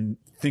who can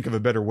think of a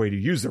better way to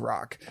use the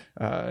rock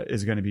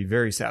is going to be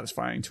very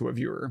satisfying to a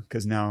viewer,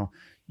 because now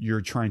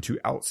you're trying to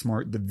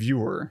outsmart the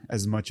viewer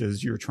as much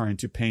as you're trying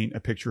to paint a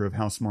picture of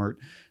how smart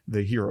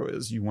the hero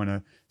is. You want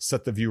to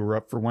set the viewer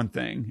up for one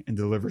thing and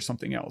deliver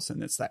something else.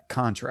 And it's that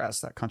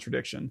contrast, that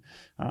contradiction,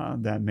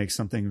 that makes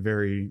something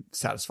very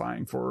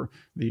satisfying for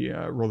the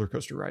roller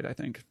coaster ride, I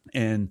think.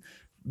 And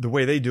the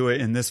way they do it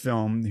in this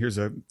film, here's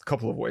a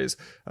couple of ways,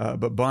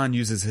 but Bond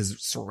uses his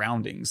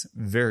surroundings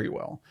very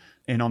well.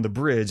 And on the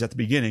bridge at the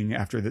beginning,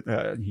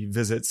 after he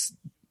visits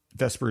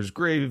Vesper's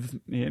grave,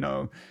 you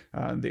know,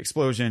 the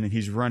explosion, and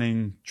he's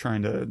running,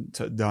 trying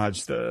to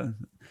dodge the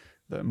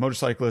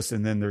motorcyclist,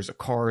 and then there's a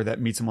car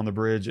that meets him on the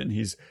bridge, and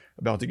he's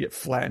about to get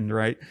flattened,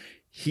 right?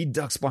 He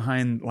ducks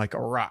behind like a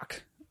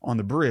rock on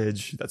the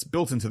bridge that's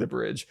built into the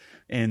bridge,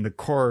 and the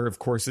car, of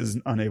course, is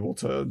unable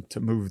to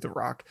move the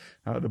rock,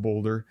 the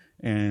boulder,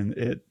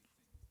 and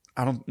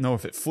I don't know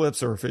if it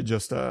flips or if it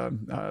just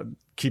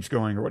keeps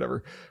going or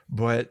whatever,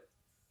 but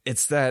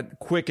it's that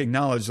quick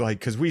acknowledge, like,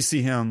 because we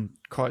see him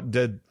caught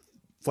dead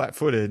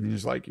flat-footed, and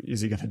he's like,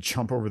 is he going to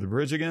jump over the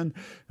bridge again?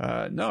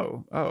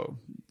 No. Oh,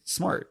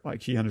 smart.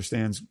 Like, he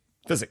understands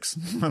physics.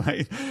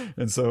 Right?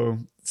 And so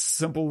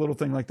simple little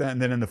thing like that.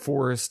 And then in the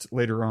forest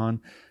later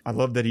on, I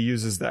love that he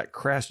uses that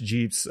crashed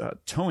Jeep's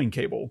towing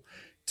cable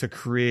to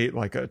create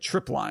like a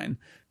trip line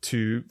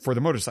for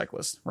the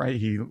motorcyclist, right?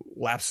 He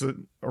laps it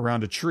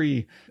around a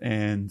tree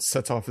and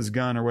sets off his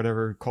gun or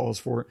whatever, calls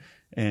for it,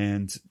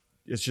 and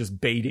it's just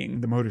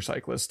baiting the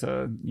motorcyclist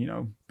to,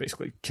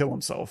 basically kill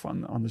himself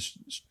on this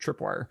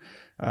tripwire.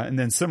 And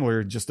then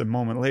similar, just a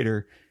moment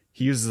later,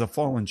 he uses a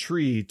fallen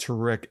tree to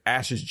wreck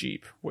Ash's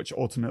Jeep, which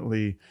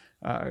ultimately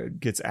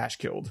gets Ash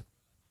killed.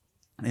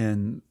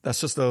 And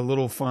that's just a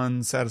little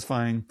fun,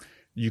 satisfying.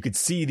 You could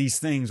see these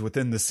things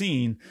within the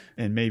scene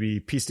and maybe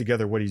piece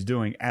together what he's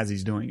doing as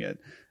he's doing it.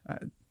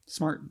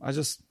 Smart. I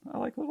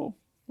like little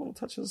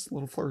touches,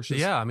 little flourishes.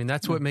 Yeah, I mean,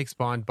 that's what makes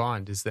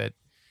Bond, is that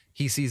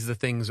he sees the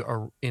things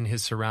in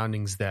his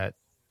surroundings that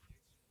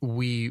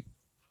we,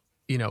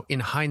 in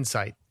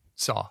hindsight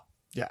saw.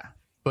 Yeah.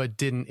 But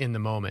didn't in the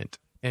moment.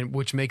 And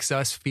which makes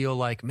us feel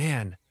like,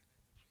 man,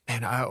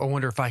 I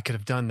wonder if I could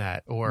have done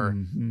that. Or,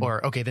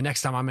 okay, the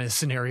next time I'm in a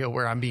scenario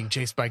where I'm being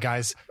chased by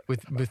guys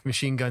with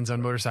machine guns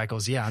on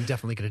motorcycles, yeah, I'm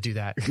definitely going to do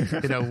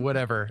that.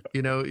 Whatever.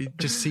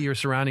 Just see your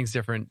surroundings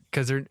different,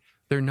 because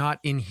they're not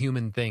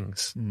inhuman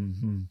things.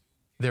 Mm-hmm.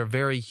 They're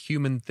very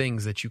human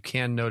things that you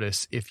can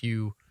notice if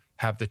you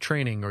have the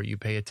training, or you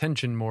pay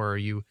attention more, or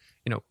you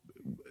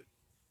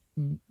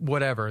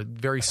whatever,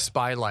 very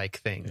spy-like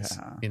things.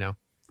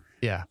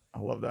 Yeah. I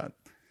love that.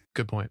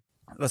 Good point.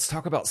 Let's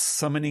talk about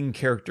summoning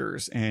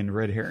characters and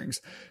red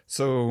herrings.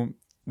 So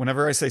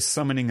whenever I say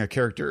summoning a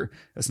character,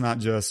 it's not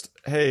just,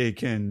 hey,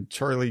 can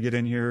Charlie get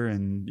in here?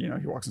 And,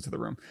 he walks into the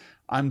room.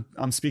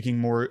 I'm speaking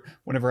more,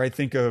 whenever I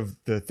think of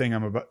the thing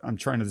I'm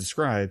trying to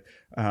describe,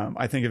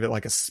 I think of it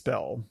like a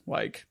spell.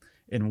 Like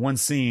in one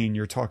scene,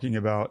 you're talking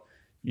about,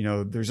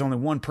 there's only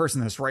one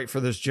person that's right for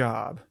this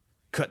job.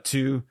 Cut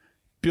to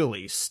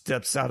Billy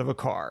steps out of a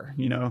car,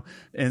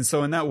 And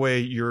so in that way,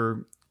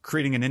 you're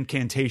creating an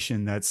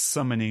incantation that's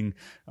summoning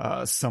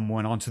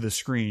someone onto the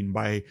screen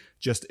by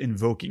just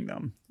invoking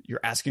them.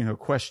 You're asking a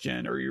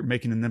question, or you're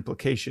making an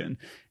implication,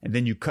 and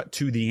then you cut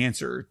to the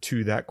answer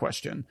to that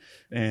question.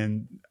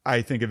 And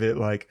I think of it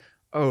like,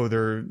 oh,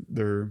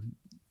 they're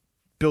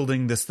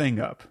building this thing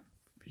up.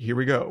 Here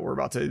we go. We're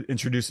about to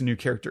introduce a new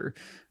character.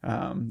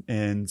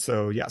 And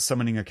so, yeah,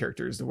 summoning a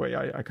character is the way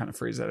I kind of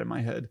phrase that in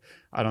my head.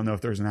 I don't know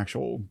if there's an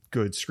actual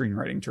good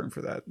screenwriting term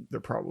for that. There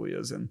probably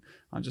is, and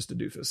I'm just a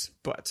doofus,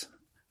 but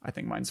I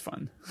think mine's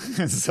fun.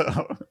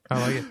 So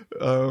I like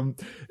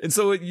it. And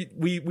so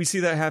we see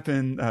that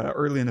happen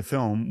early in the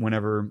film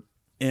whenever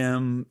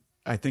M,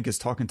 I think, is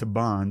talking to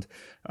Bond.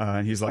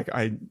 And he's like,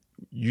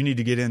 you need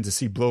to get in to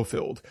see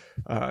Blofeld.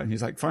 And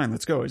he's like, fine,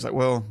 let's go. He's like,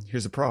 well,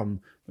 here's the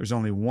problem. There's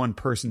only one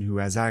person who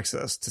has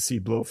access to see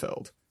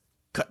Blofeld.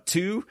 Cut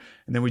to,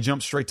 and then we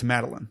jump straight to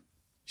Madeline.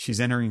 She's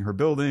entering her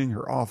building,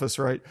 her office,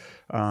 right?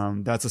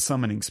 That's a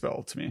summoning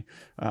spell to me.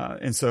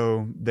 And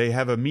so they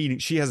have a meeting.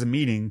 She has a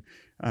meeting.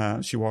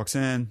 She walks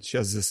in. She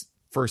has this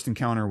first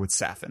encounter with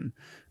Safin,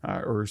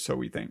 or so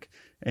we think.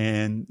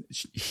 And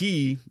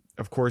he,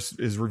 of course,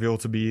 is revealed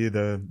to be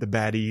the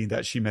baddie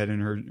that she met in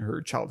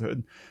her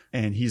childhood.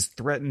 And he's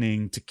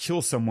threatening to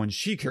kill someone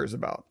she cares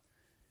about.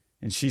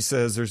 And she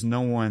says, there's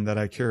no one that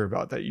I care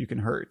about that you can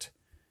hurt.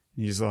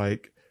 And he's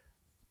like,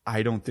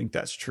 I don't think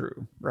that's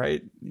true,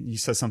 right? He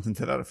says something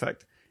to that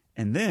effect.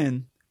 And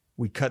then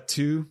we cut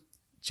to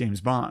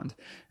James Bond.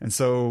 And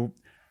so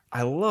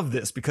I love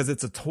this because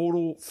it's a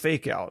total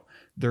fake out.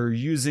 They're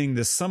using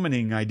the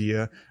summoning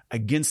idea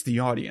against the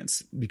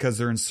audience because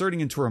they're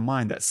inserting into her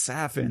mind that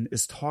Safin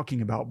is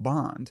talking about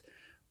Bond.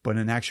 But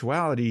in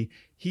actuality,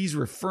 he's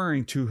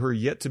referring to her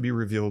yet to be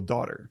revealed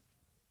daughter.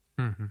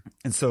 Mm-hmm.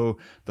 And so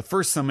the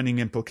first summoning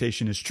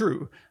implication is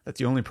true, that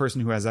the only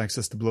person who has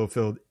access to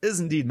Blofeld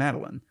is indeed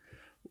Madeline,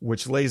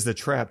 which lays the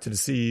trap to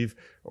deceive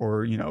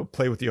or,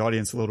 play with the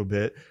audience a little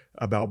bit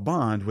about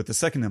Bond, with the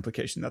second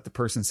implication that the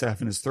person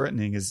Safin is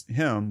threatening is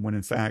him, when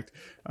in fact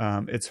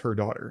it's her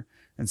daughter.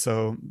 And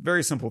so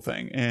very simple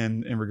thing.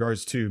 And in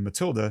regards to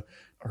Matilda,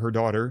 her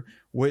daughter,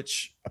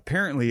 which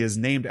apparently is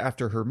named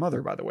after her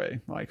mother, by the way,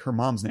 like her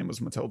mom's name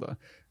was Matilda,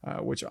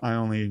 which I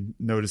only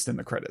noticed in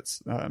the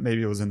credits.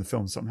 Maybe it was in the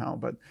film somehow,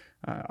 but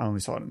I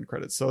only saw it in the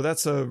credits. So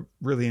that's a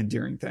really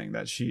endearing thing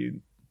that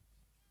she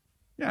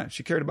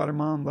cared about her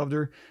mom, loved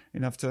her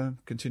enough to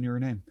continue her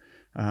name.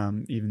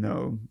 Even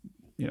though,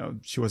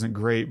 she wasn't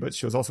great, but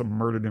she was also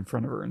murdered in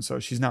front of her. And so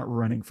she's not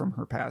running from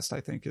her past,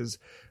 I think is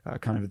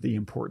kind of the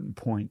important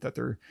point that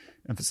they're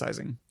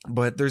emphasizing.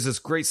 But there's this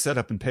great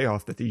setup and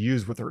payoff that they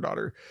use with her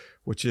daughter,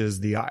 which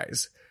is the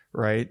eyes,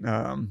 right?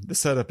 The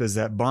setup is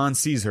that Bond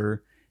sees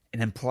her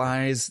and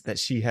implies that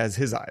she has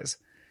his eyes.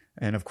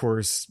 And of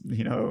course,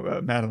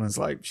 Madeline's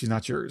like, she's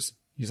not yours.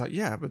 He's like,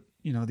 yeah, but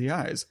the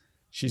eyes.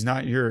 She's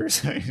not yours.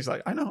 He's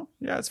like, I know.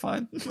 Yeah, it's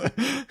fine.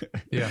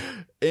 Yeah.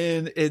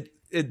 And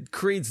it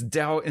creates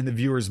doubt in the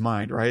viewer's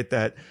mind, right?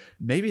 That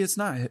maybe it's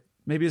not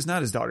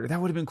his daughter.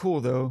 That would have been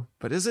cool though.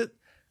 But is it?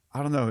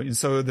 I don't know. And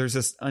so there's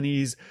this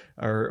unease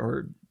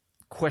or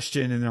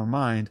question in our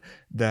mind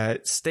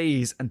that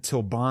stays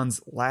until Bond's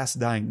last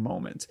dying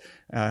moment.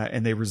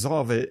 And they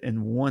resolve it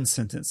in one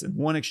sentence, in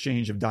one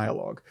exchange of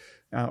dialogue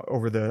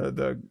over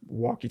the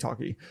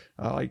walkie-talkie.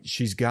 Like,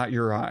 she's got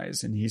your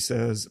eyes. And he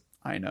says,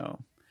 I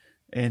know.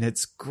 And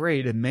it's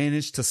great. It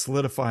managed to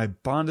solidify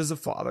Bond as a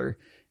father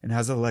and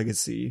has a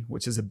legacy,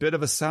 which is a bit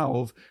of a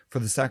salve for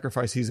the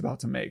sacrifice he's about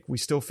to make. We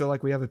still feel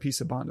like we have a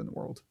piece of Bond in the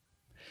world.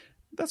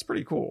 That's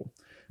pretty cool.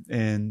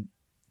 And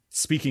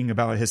speaking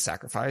about his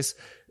sacrifice,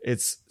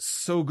 it's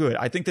so good.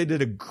 I think they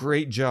did a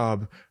great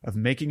job of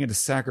making it a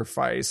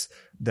sacrifice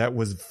that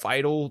was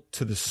vital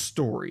to the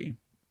story,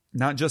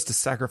 not just a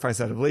sacrifice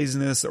out of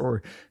laziness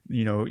or,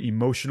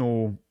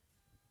 emotional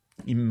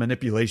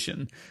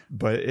manipulation,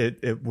 but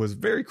it was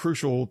very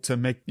crucial to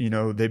make,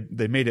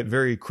 they made it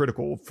very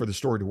critical for the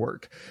story to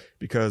work,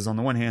 because on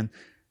the one hand,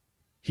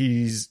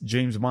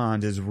 James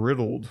Bond is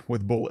riddled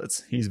with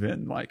bullets. He's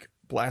been like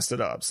blasted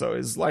up. So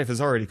his life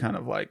is already kind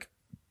of like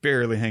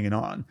barely hanging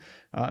on.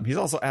 He's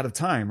also out of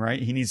time,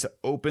 right? He needs to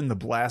open the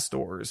blast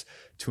doors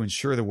to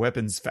ensure the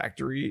weapons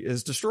factory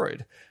is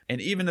destroyed.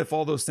 And even if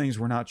all those things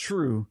were not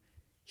true,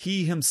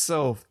 he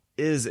himself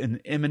is in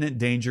imminent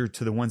danger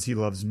to the ones he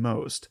loves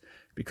most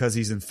because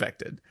he's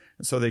infected.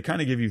 And so they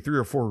kind of give you 3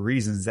 or 4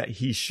 reasons that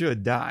he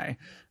should die,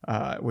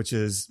 which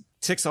is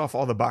ticks off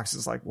all the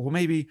boxes. Like, well,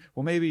 maybe,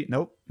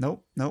 nope.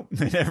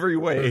 In every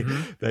way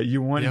that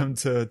you want him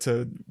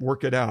to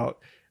work it out,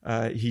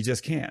 he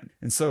just can't.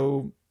 And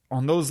so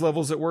on those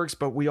levels it works,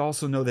 but we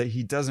also know that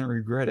he doesn't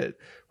regret it,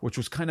 which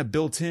was kind of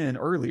built in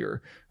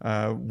earlier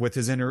with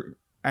his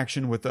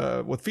interaction with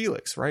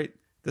Felix, right?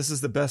 This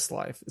is the best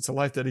life. It's a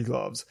life that he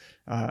loves,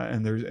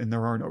 and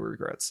there are no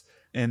regrets.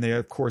 And they,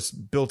 of course,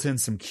 built in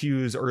some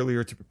cues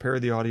earlier to prepare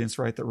the audience,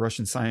 right? The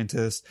Russian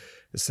scientist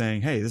is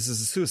saying, hey, this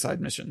is a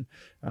suicide mission.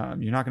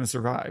 You're not going to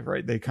survive,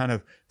 right? They kind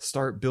of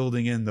start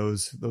building in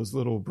those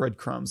little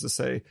breadcrumbs to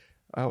say,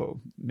 oh,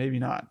 maybe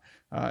not.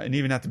 And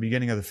even at the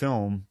beginning of the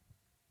film,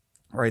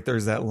 right,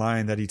 there's that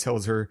line that he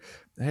tells her,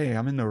 hey,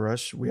 I'm in no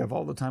rush. We have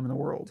all the time in the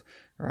world,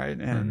 right?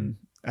 And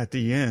at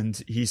the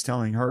end, he's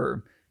telling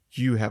her,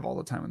 you have all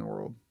the time in the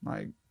world.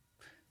 Like,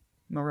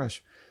 no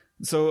rush.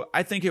 So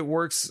I think it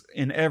works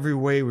in every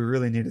way we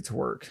really need it to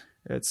work.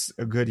 It's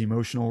a good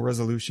emotional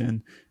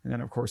resolution. And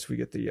then, of course, we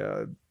get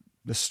the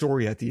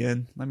story at the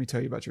end. Let me tell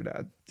you about your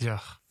dad. Yeah.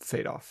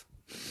 Fade off.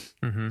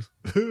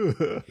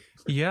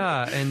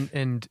 Yeah.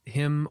 And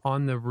him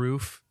on the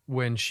roof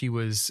when she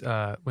was,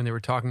 when they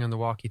were talking on the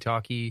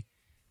walkie-talkie,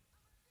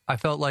 I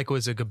felt like it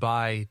was a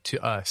goodbye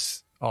to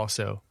us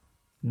also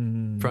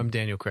from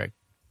Daniel Craig,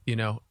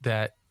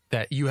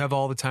 that you have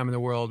all the time in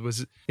the world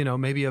was,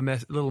 maybe a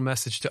little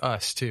message to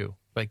us too.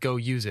 Like, go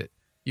use it.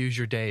 Use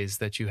your days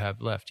that you have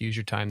left. Use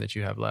your time that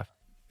you have left.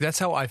 That's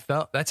how I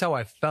felt. That's how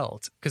I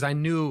felt. Because I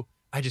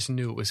just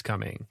knew it was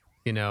coming,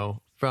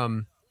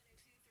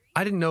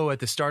 I didn't know at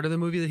the start of the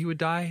movie that he would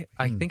die.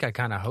 I think I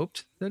kind of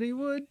hoped that he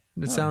would.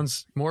 It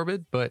sounds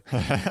morbid, but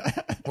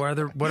what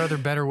other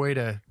better way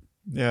to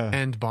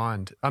end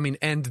Bond? I mean,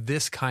 end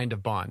this kind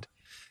of Bond,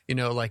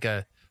 like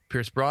a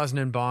Pierce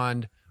Brosnan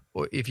Bond.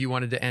 Or if you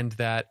wanted to end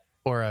that,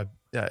 or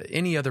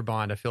any other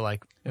Bond, I feel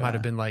like might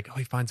have been like, oh,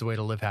 he finds a way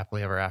to live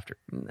happily ever after.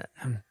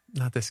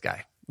 Not this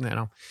guy,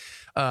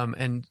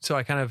 and so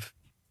I kind of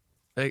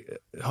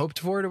hoped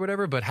for it or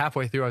whatever. But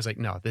halfway through, I was like,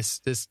 no, this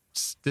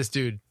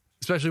dude,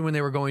 especially when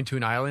they were going to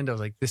an island, I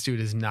was like, this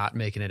dude is not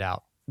making it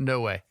out. No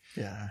way.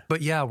 Yeah.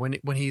 But yeah, when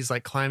he's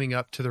like climbing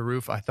up to the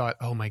roof, I thought,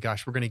 oh my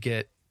gosh, we're gonna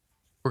get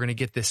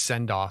this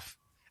send off,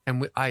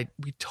 and we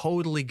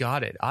totally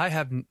got it.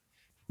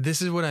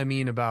 This is what I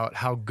mean about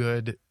how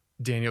good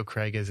Daniel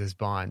Craig is as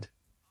Bond,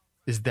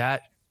 is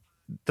that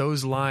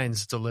those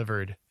lines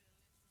delivered.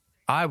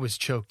 I was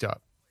choked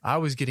up. I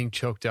was getting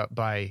choked up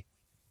by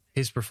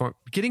his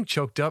getting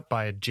choked up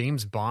by a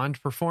James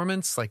Bond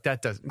performance. Like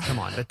that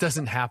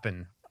doesn't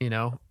happen.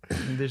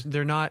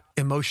 They're not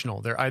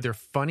emotional. They're either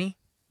funny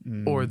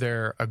or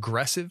they're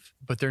aggressive,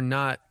 but they're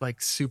not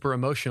like super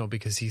emotional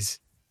because he's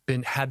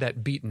had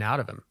that beaten out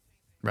of him.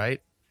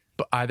 Right.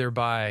 But either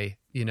by,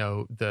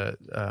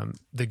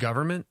 the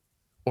government,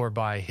 or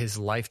by his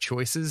life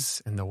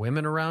choices and the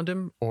women around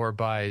him, or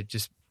by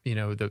just,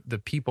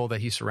 the people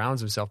that he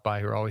surrounds himself by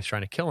who are always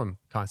trying to kill him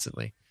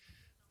constantly.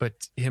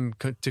 But him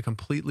to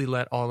completely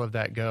let all of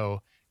that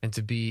go and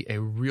to be a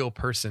real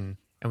person,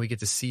 and we get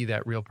to see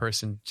that real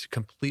person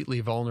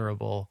completely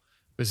vulnerable,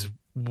 was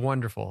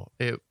wonderful.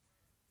 It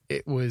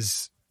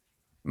was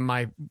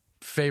my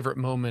favorite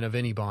moment of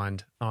any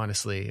Bond,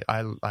 honestly.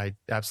 I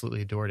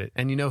absolutely adored it.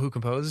 And you know who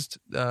composed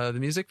the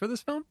music for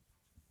this film?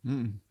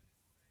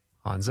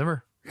 Hans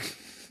Zimmer.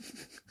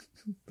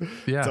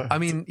 Yeah. I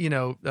mean,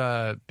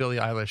 Billie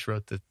Eilish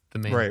wrote the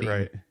main theme,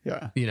 right.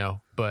 Yeah.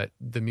 But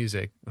the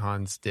music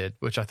Hans did,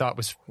 which I thought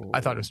was awesome.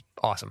 I thought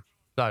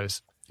it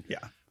was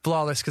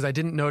flawless, because I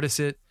didn't notice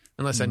it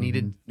unless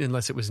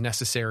it was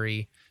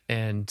necessary,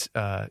 and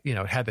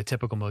it had the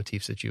typical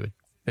motifs that you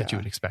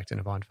would expect in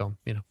a Bond film.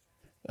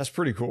 That's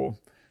pretty cool.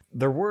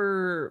 there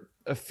were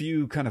a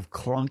few kind of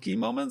clunky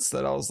moments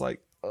that I was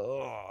like,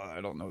 oh,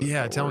 I don't know.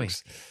 Yeah, tell me.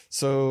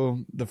 So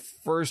the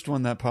first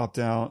one that popped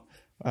out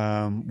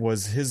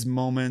was his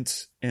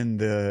moment in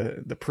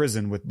the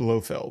prison with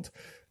Blofeld.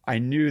 I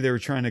knew they were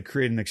trying to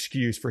create an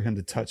excuse for him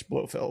to touch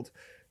Blofeld.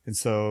 And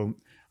so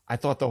I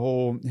thought the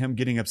whole him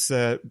getting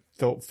upset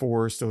felt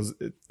forced.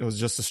 It was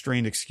just a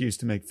strained excuse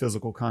to make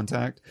physical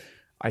contact.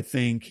 I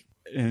think,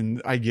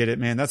 and I get it,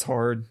 man, that's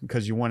hard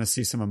because you want to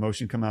see some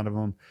emotion come out of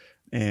him.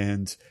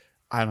 And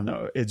I don't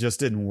know, it just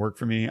didn't work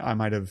for me. I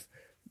might have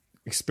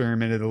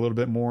experimented a little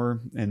bit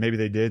more, and maybe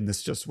they did, and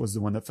this just was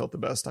the one that felt the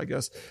best, I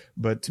guess.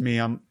 But to me,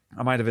 I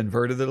might have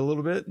inverted it a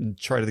little bit and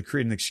tried to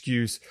create an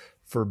excuse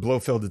for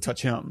Blofeld to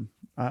touch him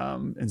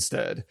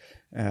instead.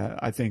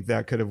 I think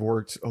that could have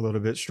worked a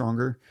little bit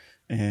stronger.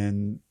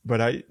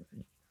 But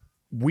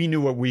we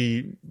knew what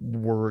we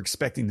were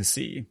expecting to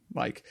see.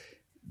 Like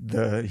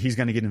he's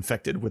going to get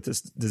infected with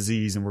this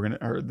disease, and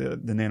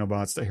the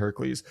nanobots, the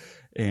Heracles,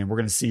 and we're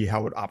going to see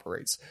how it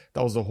operates.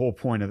 That was the whole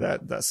point of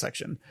that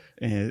section,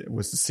 and it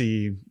was to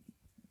see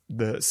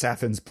the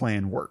Safin's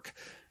plan work.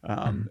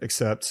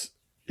 Except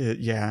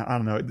I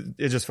don't know.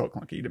 It just felt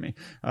clunky to me.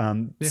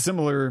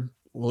 Similar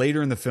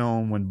later in the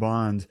film when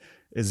Bond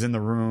is in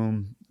the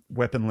room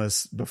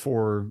weaponless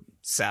before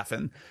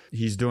Safin,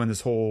 he's doing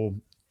this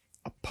whole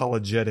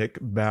apologetic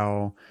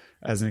bow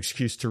as an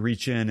excuse to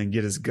reach in and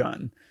get his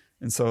gun.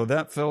 And so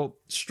that felt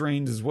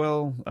strained as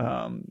well.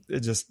 It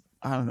just,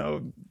 I don't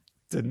know,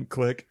 didn't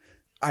click.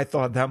 I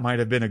thought that might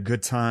have been a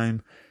good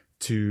time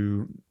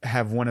to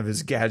have one of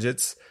his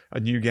gadgets, a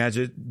new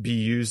gadget, be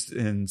used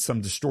in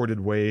some distorted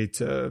way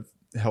to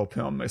help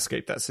him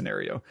escape that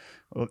scenario.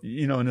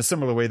 You know, in a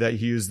similar way that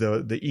he used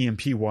the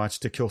EMP watch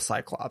to kill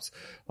Cyclops.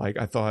 Like,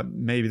 I thought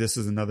maybe this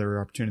is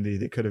another opportunity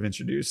that could have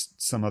introduced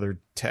some other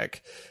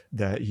tech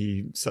that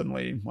he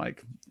suddenly,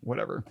 like,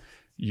 whatever,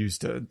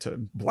 used to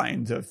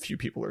blind a few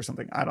people or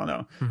something. I don't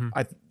know.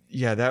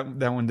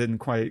 That one didn't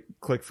quite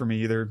click for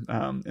me either.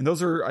 And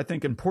those are, I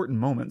think, important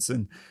moments.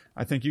 And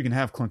I think you can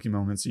have clunky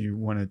moments. You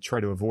want to try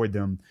to avoid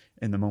them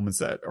in the moments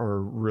that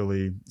are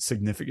really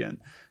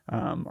significant,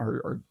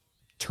 or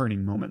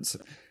turning moments.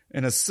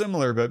 In a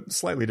similar but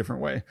slightly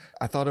different way,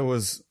 I thought it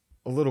was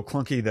a little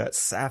clunky that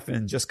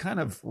Safin just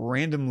kind of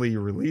randomly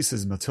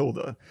releases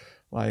Matilda.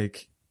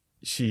 Like,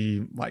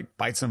 she like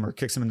bites him or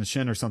kicks him in the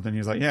shin or something.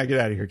 He's like, yeah, get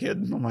out of here, kid.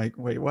 And I'm like,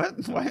 wait,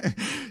 what? Why?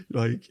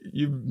 Like,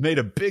 you made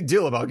a big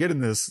deal about getting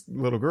this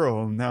little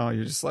girl, and now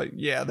you're just like,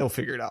 yeah, they'll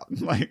figure it out.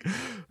 Like,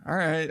 all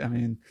right. I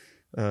mean,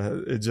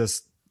 it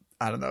just,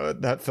 I don't know.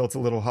 That felt a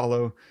little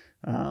hollow.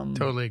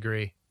 Totally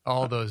agree.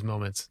 All those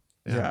moments.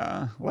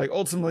 Yeah. Like,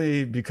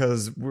 ultimately,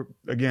 because we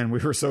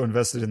were so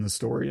invested in the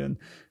story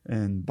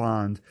and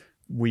Bond,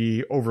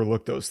 we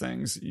overlooked those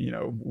things, you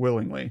know,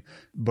 willingly.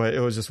 But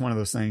it was just one of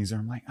those things where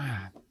I'm like,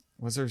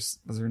 was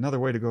there another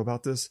way to go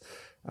about this?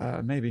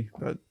 Maybe,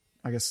 but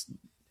I guess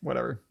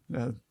whatever.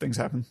 Things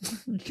happen.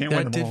 You can't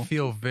win them all. That did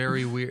feel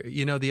very weird.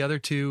 You know, the other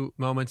two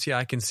moments, yeah,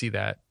 I can see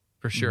that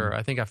for sure. Mm-hmm.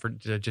 I think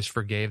I just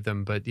forgave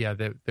them, but yeah,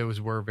 those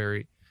were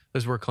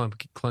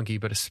clunky,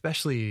 but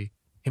especially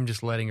him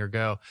just letting her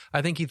go.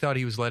 I think he thought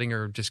he was letting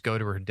her just go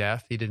to her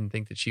death. He didn't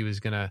think that she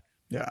was gonna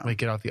like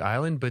get off the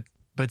island,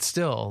 but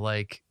still,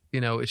 like,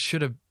 you know, it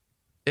should have.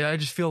 I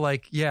just feel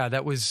like, yeah,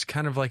 that was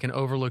kind of like an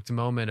overlooked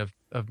moment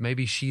of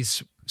maybe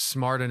she's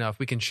smart enough.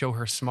 We can show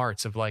her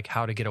smarts of like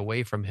how to get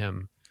away from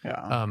him,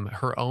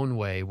 her own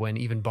way, when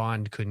even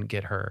Bond couldn't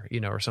get her,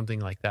 you know, or something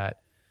like that.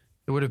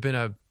 It would have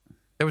been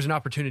there was an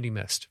opportunity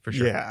missed for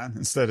sure. Yeah.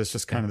 Instead, it's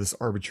just kind of this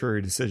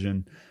arbitrary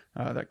decision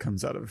that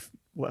comes out of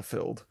left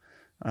field.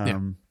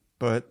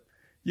 But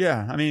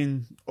yeah, I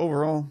mean,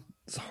 overall,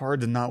 it's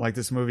hard to not like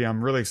this movie.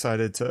 I'm really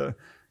excited to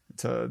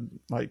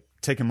like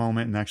take a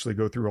moment and actually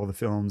go through all the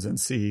films and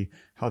see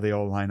how they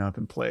all line up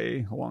and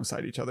play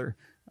alongside each other.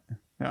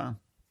 Yeah.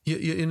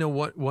 You know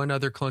what? One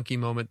other clunky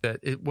moment that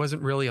it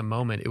wasn't really a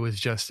moment. It was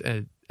just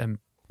a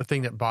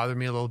thing that bothered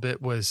me a little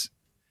bit was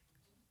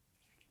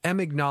M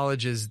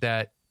acknowledges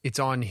that it's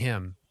on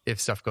him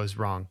if stuff goes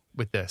wrong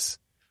with this,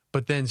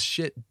 but then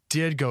shit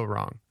did go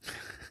wrong.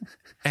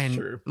 And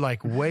True.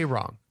 Like way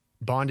wrong.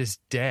 Bond is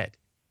dead,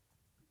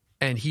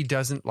 and he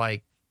doesn't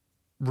like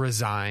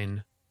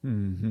resign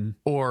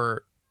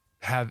or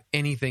have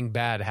anything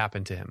bad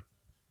happen to him.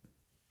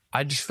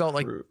 I just felt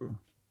like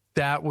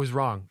that was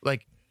wrong.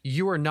 Like,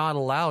 you are not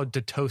allowed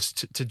to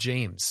toast to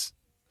James.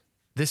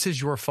 This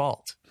is your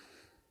fault.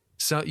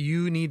 So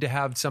you need to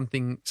have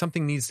something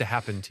needs to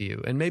happen to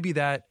you. And maybe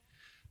that,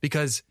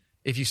 because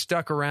if you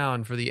stuck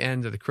around for the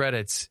end of the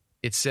credits,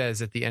 it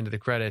says at the end of the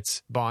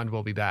credits, Bond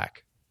will be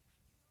back.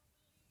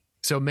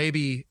 So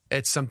maybe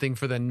it's something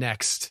for the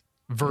next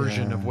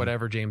version of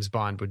whatever James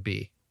Bond would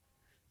be.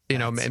 You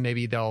know,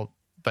 maybe they'll,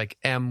 like,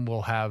 M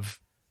will have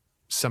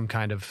some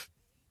kind of,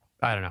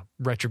 I don't know,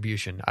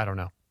 retribution. I don't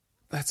know.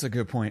 That's a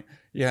good point.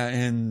 Yeah.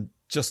 And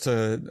just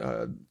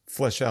to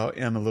flesh out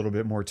M a little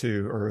bit more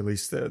too, or at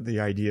least the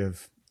idea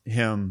of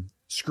him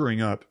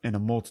screwing up in a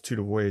multitude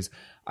of ways.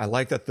 I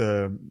like that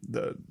the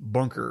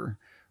bunker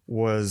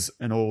was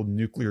an old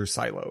nuclear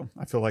silo.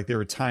 I feel like they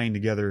were tying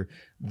together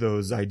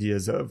those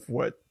ideas of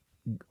what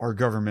our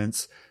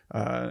governments,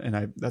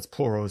 that's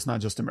plural, it's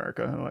not just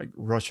America, like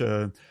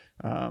Russia,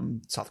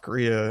 South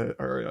Korea,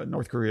 or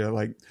North Korea,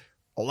 like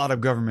a lot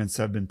of governments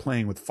have been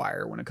playing with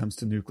fire when it comes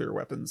to nuclear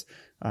weapons.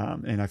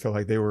 And I feel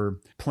like they were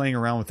playing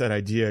around with that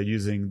idea,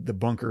 using the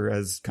bunker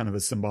as kind of a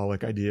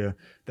symbolic idea,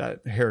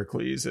 that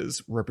Heracles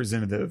is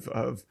representative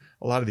of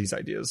a lot of these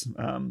ideas.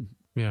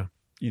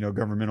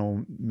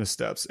 Governmental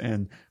missteps.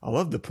 And I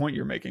love the point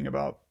you're making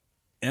about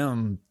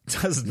M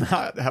does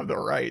not have the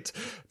right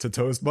to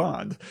toast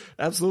Bond.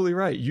 Absolutely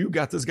right. You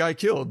got this guy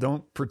killed.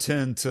 Don't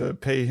pretend to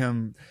pay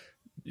him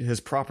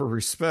his proper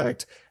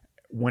respect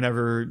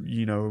whenever,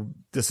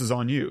 this is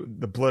on you.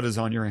 The blood is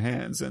on your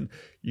hands, and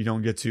you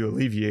don't get to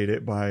alleviate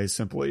it by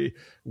simply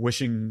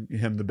wishing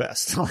him the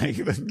best. Like,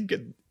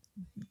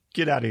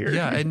 get out of here.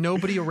 Yeah. And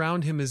nobody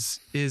around him is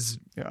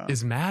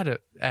mad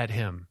at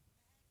him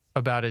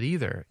about it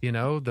either.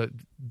 The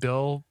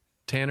Bill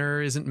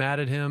Tanner isn't mad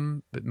at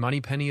him, but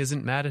Moneypenny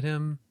isn't mad at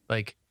him.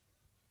 Like,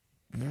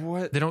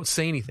 what? They don't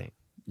say anything.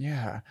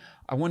 Yeah.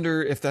 I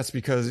wonder if that's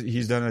because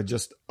he's done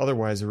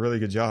otherwise a really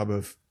good job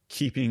of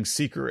keeping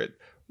secret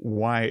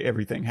why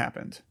everything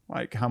happened.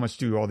 Like, how much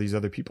do all these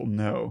other people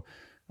know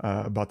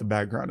about the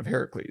background of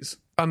Heracles?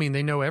 I mean,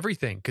 they know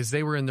everything because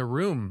they were in the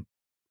room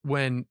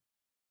when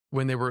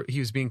he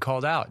was being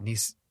called out, and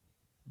he's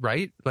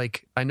right.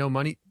 Like, I know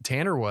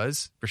Tanner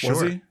was for sure.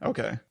 Was he?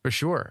 Okay. For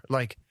sure.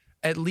 Like,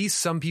 at least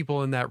some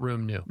people in that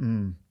room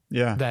knew.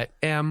 Yeah. That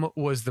M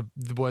was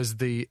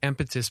the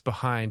impetus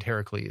behind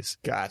Heracles.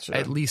 Gotcha.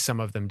 At least some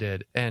of them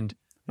did. And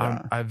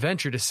I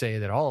venture to say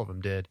that all of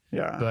them did.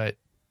 Yeah. But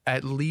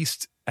at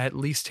least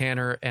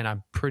Tanner, and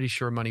I'm pretty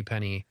sure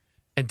Moneypenny,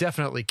 and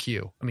definitely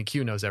Q. I mean,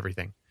 Q knows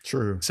everything.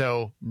 True.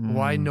 So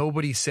why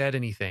nobody said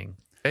anything?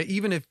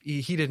 Even if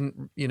he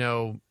didn't,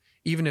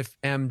 even if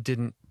M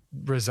didn't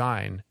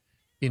resign,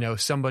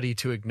 somebody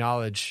to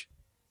acknowledge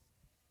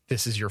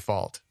this is your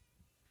fault,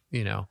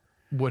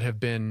 would have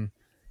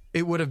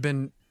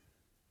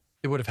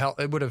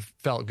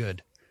felt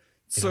good.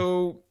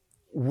 So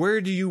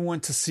where do you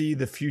want to see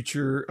the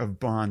future of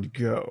Bond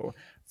go?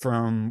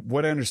 From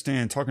what I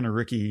understand, talking to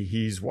Ricky,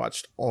 he's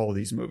watched all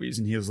these movies,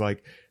 and he was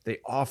like, they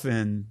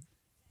often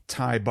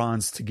tie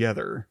Bonds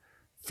together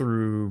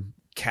through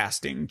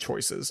casting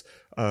choices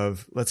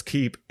of, let's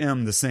keep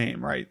M the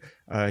same, right?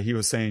 He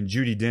was saying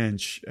Judi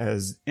Dench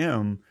as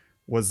M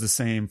was the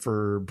same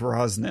for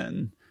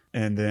Brosnan,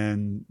 and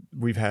then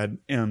we've had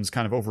M's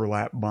kind of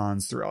overlap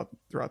Bonds throughout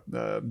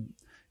the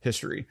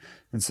history.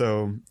 And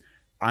so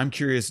I'm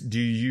curious, do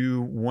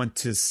you want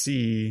to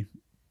see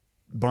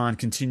Bond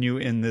continue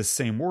in this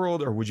same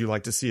world, or would you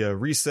like to see a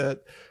reset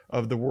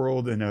of the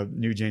world and a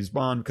new James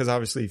Bond? Because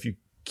obviously, if you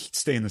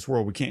stay in this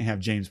world, we can't have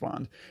James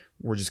Bond.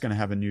 We're just going to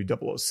have a new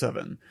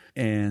 007.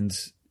 And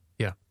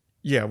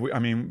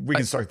we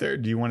can start there.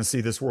 Do you want to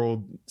see this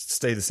world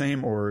stay the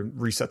same or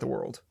reset the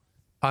world?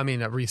 I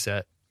mean, a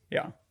reset.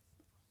 Yeah.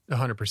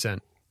 100%.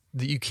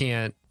 You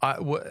can't.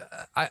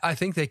 I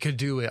think they could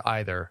do it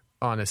either.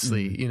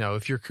 Honestly,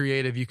 if you're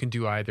creative, you can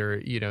do either.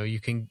 You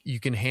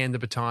can hand the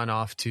baton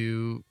off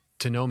to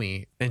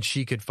Nomi, and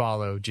she could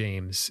follow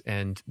James,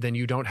 and then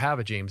you don't have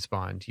a James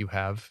Bond. You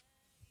have,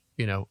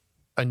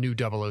 a new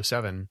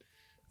 007,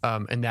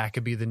 and that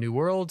could be the new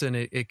world, and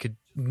it could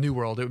new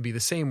world. It would be the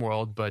same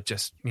world, but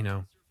just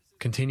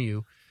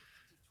continue.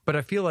 But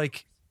I feel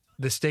like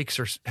the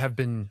stakes have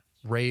been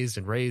raised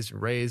and raised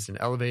and raised and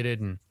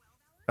elevated, and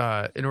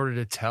in order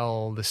to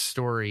tell the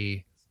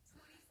story,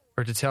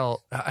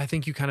 I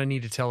think you kind of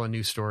need to tell a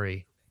new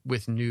story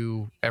with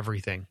new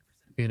everything.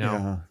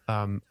 I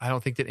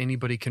don't think that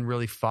anybody can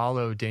really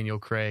follow Daniel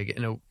Craig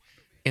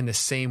in the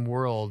same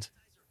world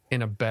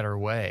in a better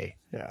way.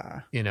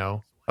 Yeah.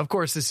 Of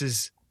course, this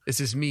is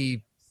just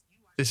me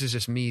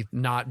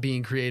not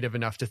being creative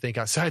enough to think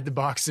outside the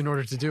box in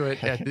order to do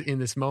it in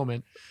this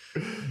moment.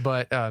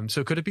 But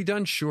so could it be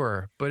done?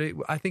 Sure. But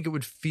I think it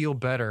would feel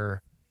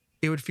better.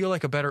 It would feel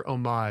like a better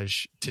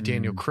homage to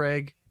Daniel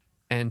Craig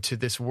and to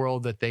this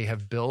world that they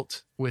have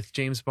built with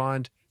James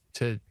Bond,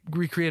 to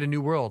recreate a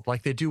new world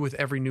like they do with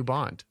every new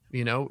Bond.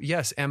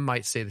 Yes, M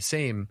might stay the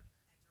same,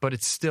 but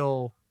it's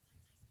still,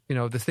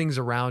 the things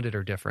around it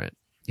are different.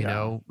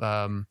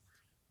 When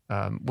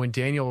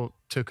Daniel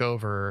took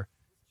over,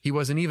 he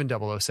wasn't even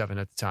 007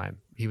 at the time.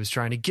 He was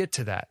trying to get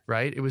to that,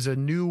 right? It was a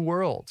new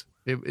world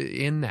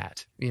in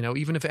that,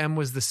 even if M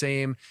was the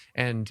same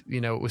and,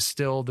 it was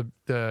still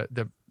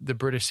the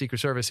British Secret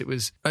Service, it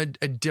was a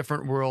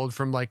different world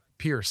from like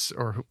Pierce,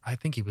 or I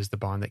think he was the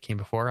Bond that came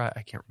before.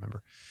 I can't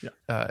remember. Yeah.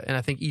 And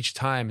I think each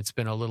time it's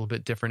been a little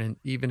bit different, and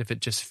even if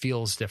it just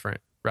feels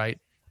different, right?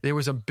 There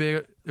was a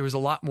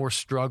lot more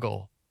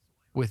struggle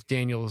with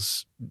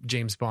Daniel's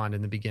James Bond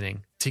in the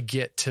beginning to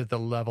get to the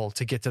level,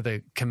 to get to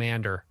the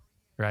commander,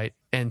 right?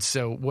 And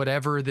so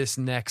whatever this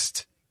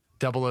next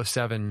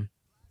 007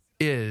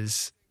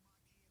 is,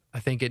 I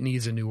think it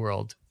needs a new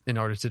world in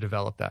order to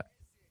develop that.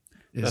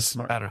 That's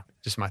smart. I don't know,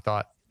 just my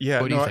thought.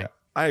 Yeah, what do you think?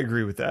 I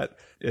agree with that.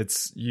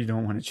 You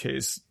don't want to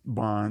chase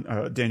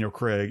Daniel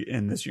Craig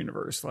in this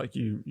universe. Like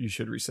you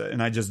should reset.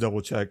 And I just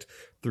double checked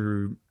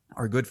through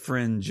our good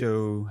friend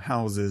Joe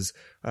House's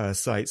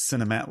site,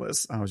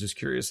 Cinematlis. I was just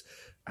curious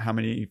how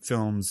many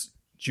films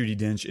Judi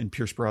Dench and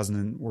Pierce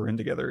Brosnan were in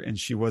together. And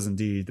she was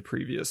indeed the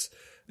previous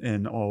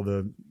in all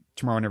the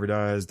Tomorrow Never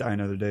Dies, Die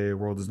Another Day,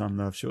 World Is Not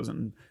Enough. She was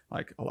in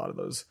like a lot of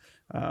those.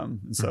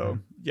 And so,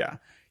 yeah,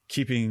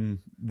 keeping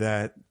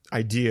that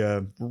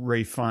idea,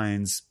 Ray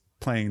Fiennes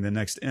playing the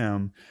next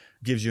M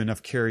gives you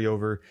enough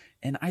carryover.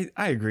 And I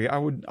agree. I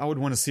would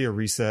want to see a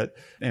reset,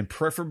 and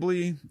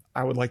preferably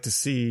I would like to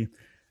see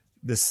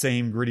the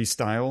same gritty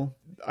style.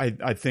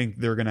 I think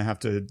they're going to have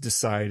to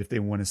decide if they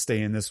want to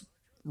stay in this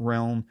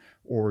realm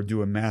or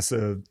do a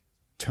massive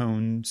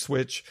tone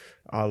switch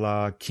a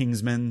la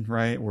Kingsman,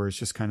 right? Where it's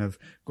just kind of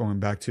going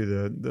back to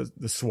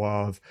the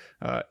suave,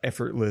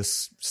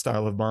 effortless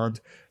style of Bond.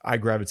 I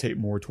gravitate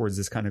more towards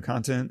this kind of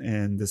content,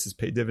 and this has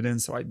paid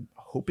dividends. So I'm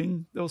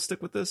hoping they'll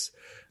stick with this.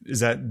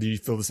 Do you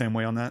feel the same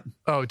way on that?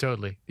 Oh,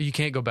 totally. You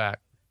can't go back.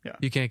 Yeah.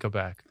 You can't go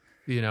back.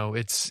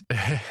 It's,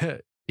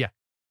 yeah,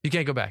 you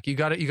can't go back. You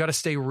gotta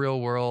stay real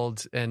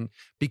world. And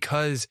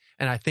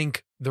I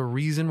think the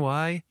reason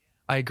why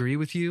I agree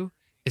with you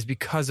is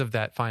because of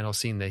that final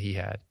scene that he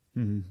had.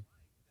 Mm-hmm.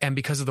 And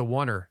because of the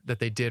oneer that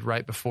they did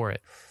right before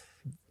it.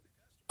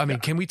 I mean,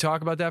 Can we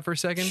talk about that for a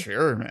second?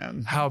 Sure,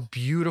 man. How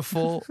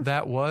beautiful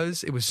that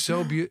was. It was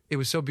so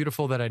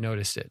beautiful that I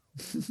noticed it,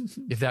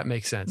 if that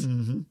makes sense.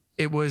 Mm-hmm.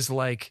 It was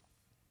like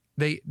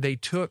they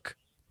took,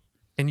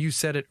 and you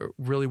said it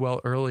really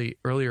well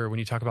earlier when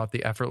you talk about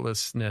the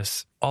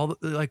effortlessness.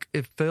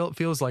 It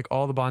feels like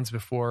all the Bonds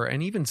before,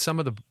 and even some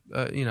of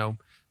the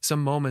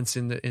some moments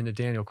in the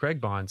Daniel Craig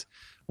Bonds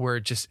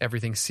where just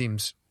everything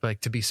seems like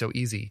to be so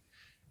easy.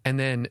 And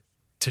then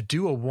to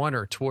do a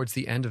oneer towards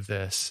the end of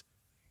this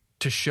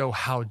to show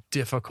how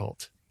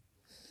difficult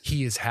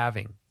he is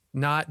having,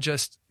 not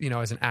just,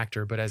 as an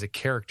actor, but as a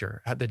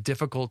character, the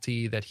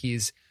difficulty that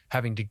he's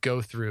having to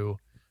go through,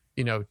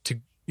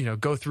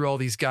 go through all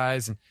these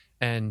guys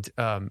and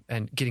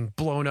getting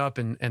blown up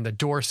and the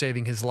door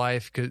saving his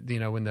life. 'Cause,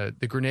 when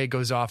the grenade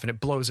goes off and it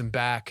blows him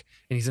back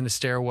and he's in the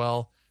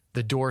stairwell,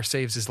 the door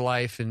saves his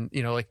life, and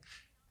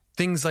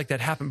things like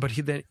that happen. But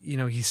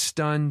he's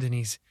stunned and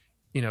he's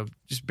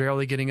just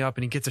barely getting up,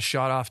 and he gets a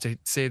shot off to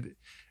save,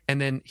 and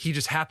then he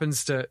just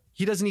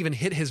he doesn't even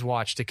hit his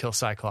watch to kill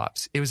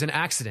Cyclops. It was an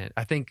accident.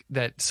 I think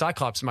that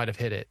Cyclops might have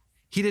hit it.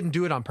 He didn't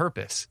do it on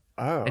purpose.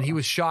 Oh. And he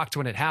was shocked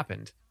when it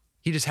happened.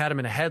 He just had him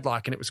in a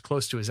headlock, and it was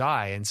close to his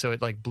eye, and so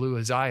it like blew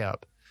his eye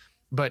up.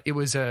 But it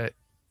was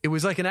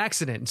like an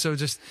accident. And so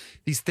just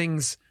these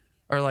things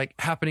are like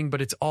happening,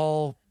 but it's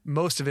all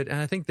most of it. And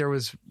I think there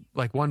was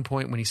like one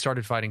point when he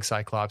started fighting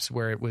Cyclops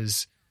where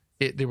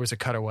there was a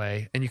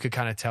cutaway, and you could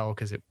kind of tell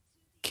because it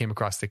came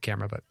across the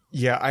camera. But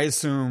yeah, I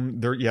assume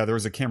there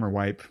was a camera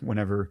wipe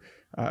whenever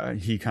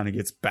he kind of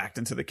gets backed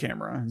into the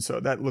camera. And so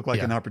that looked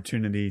like an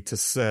opportunity to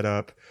set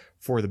up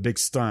for the big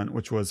stunt,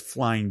 which was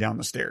flying down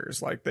the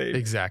stairs. Like they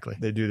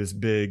do this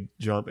big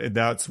jump. And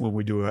that's when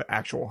we do an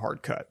actual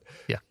hard cut.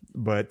 Yeah.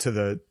 But to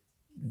the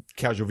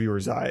casual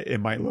viewer's eye, it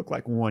might look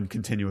like one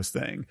continuous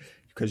thing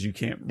because you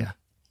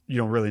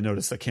don't really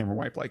notice a camera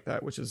wipe like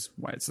that, which is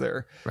why it's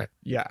there. Right.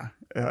 Yeah.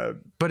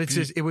 But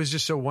it was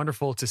just so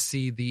wonderful to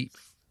see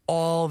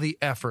all the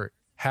effort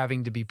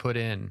having to be put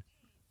in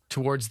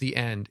towards the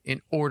end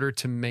in order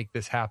to make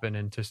this happen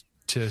and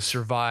to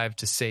survive,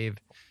 to save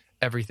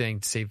everything,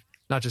 to save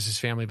not just his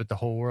family, but the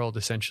whole world,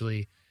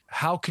 essentially.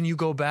 How can you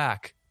go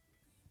back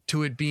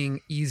to it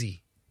being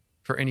easy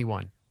for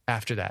anyone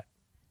after that?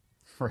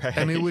 Right.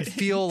 I mean, it would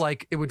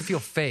feel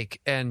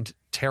fake and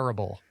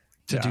terrible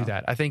to do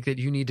that. I think that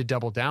you need to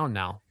double down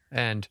now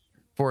and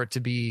for it to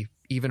be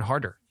even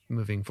harder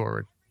moving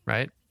forward.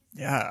 Right.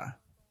 Yeah.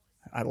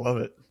 I love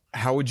it.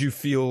 How would you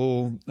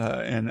feel?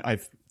 And I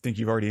think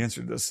you've already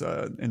answered this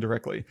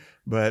indirectly,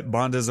 but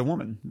Bond as a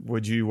woman,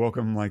 would you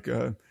welcome like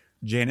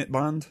Janet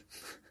Bond?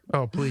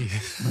 Oh,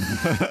 please.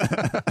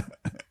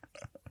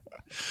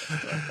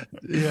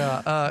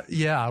 Yeah.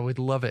 I would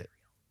love it.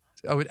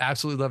 I would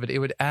absolutely love it. It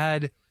would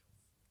add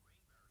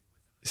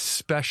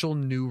special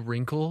new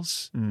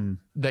wrinkles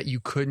that you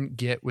couldn't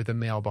get with a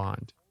male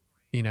Bond.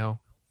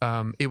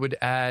 It would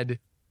add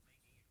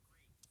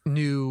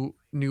new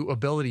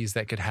abilities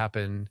that could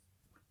happen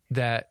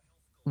that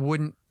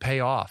wouldn't pay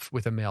off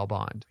with a male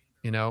Bond.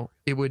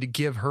 It would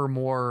give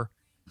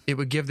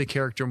the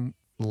character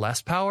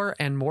less power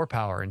and more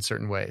power in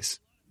certain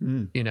ways,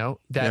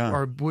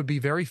 would be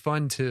very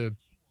fun to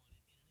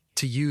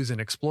use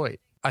and exploit.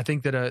 I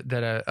think that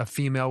a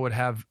female would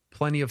have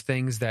plenty of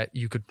things that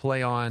you could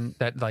play on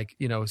that, like,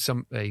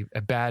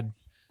 a bad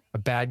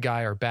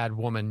guy or bad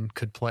woman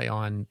could play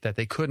on that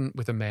they couldn't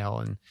with a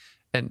male.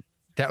 And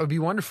that would be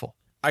wonderful.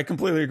 I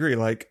completely agree.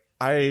 Like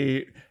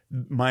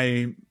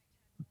my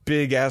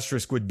big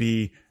asterisk would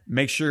be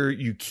make sure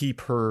you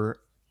keep her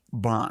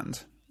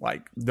Bond.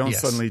 Like don't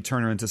suddenly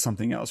turn her into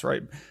something else,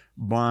 right?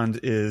 Bond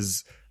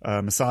is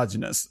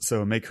misogynist.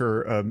 So make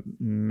her a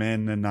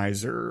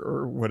manonizer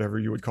or whatever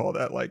you would call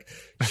that. Like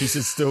she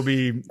should still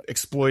be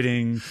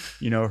exploiting,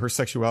 her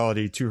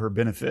sexuality to her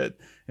benefit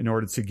in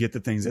order to get the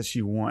things that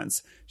she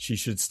wants. She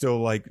should still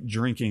like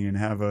drinking and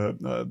have a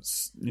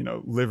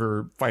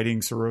liver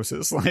fighting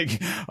cirrhosis.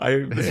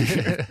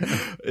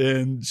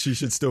 And she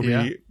should still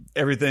be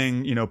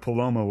everything,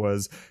 Paloma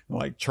was,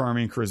 like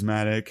charming,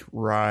 charismatic,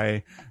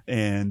 wry,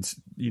 and,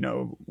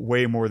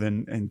 way more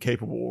than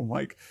incapable.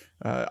 Like,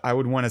 I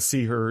would want to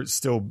see her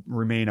still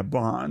remain a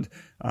Bond.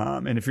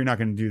 And if you're not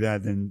going to do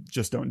that, then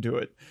just don't do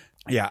it.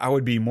 Yeah, I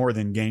would be more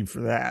than game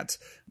for that.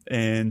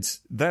 And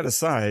that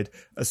aside,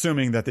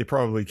 assuming that they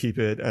probably keep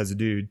it as a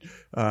dude,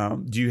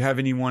 do you have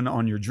anyone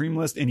on your dream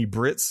list? Any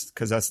Brits?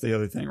 Because that's the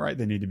other thing, right?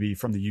 They need to be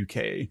from the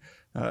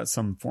UK,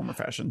 some form or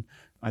fashion.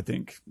 I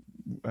think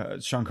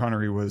Sean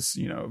Connery was,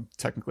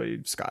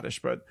 technically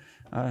Scottish, but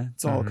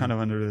it's all kind of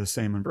under the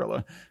same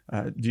umbrella.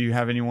 Do you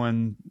have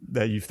anyone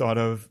that you've thought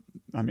of?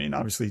 I mean,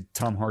 obviously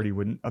Tom Hardy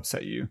wouldn't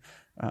upset you.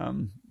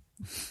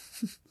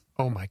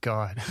 Oh my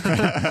God.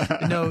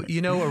 No,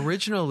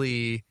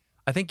 originally,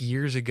 I think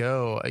years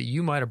ago,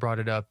 you might have brought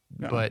it up,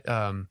 but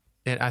and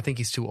I think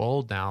he's too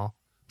old now.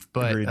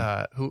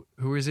 But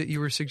who is it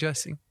you were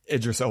suggesting?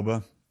 Idris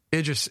Elba.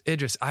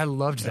 Idris. I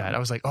loved that. I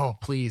was like, oh,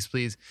 please.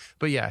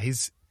 But yeah,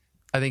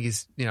 I think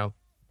he's,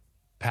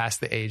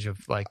 past the age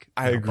of like.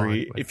 I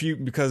agree.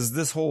 Because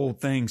this whole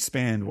thing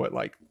spanned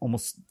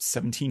almost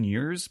 17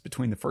 years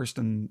between the first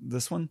and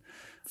this one,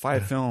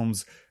 5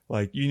 films.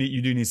 Like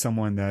you do need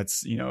someone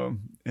that's, in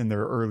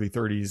their early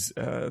 30s,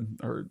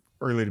 or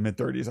early to mid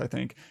 30s, I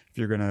think, if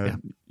you're going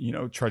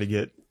to, try to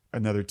get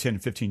another 10,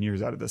 15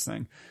 years out of this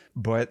thing.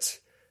 But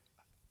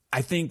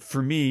I think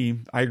for me,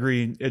 I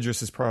agree.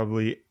 Idris is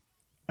probably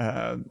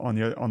on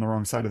the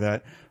wrong side of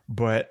that.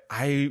 But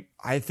I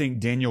think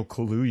Daniel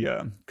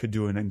Kaluuya could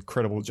do an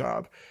incredible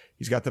job.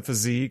 He's got the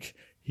physique.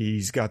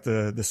 He's got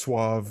the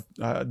suave,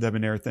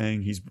 debonair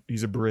thing.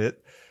 He's a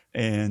Brit,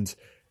 and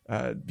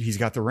he's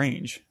got the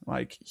range.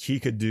 Like he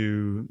could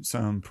do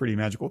some pretty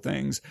magical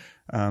things.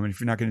 And if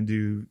you're not going to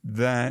do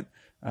that,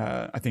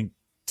 I think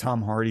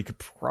Tom Hardy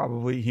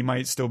he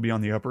might still be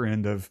on the upper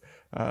end of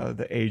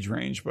the age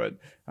range, but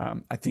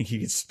I think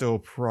he could still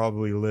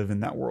probably live in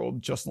that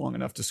world just long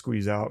enough to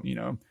squeeze out,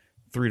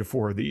 3 to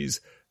 4 of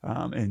these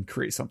and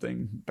create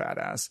something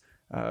badass.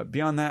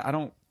 Beyond that, I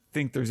don't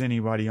think there's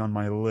anybody on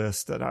my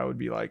list that I would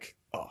be like,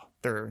 oh,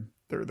 they're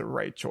the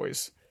right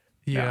choice.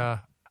 Yeah.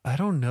 I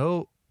don't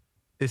know.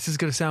 This is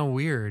going to sound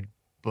weird,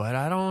 but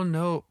I don't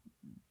know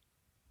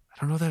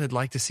that I'd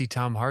like to see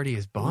Tom Hardy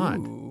as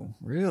Bond. Ooh,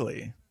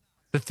 really?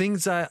 The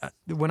things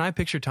when I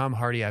picture Tom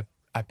Hardy,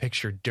 I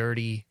picture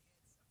dirty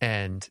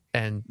and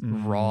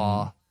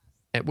raw,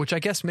 which I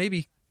guess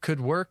maybe could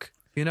work,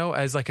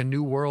 as like a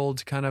New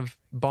World kind of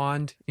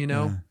Bond,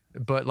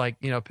 but like,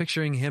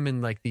 picturing him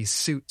in like these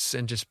suits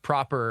and just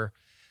proper,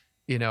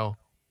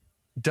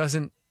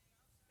 doesn't.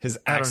 His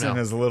accent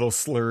is a little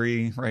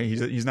slurry, right?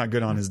 He's not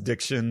good on his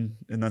diction,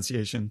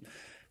 enunciation.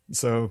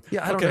 So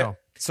yeah, I don't know.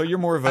 So you're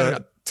more of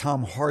a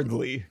Tom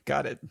Hardley.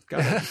 Got it.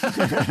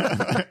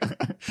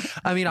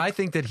 I mean, I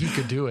think that he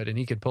could do it and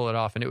he could pull it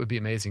off, and it would be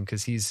amazing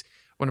because he's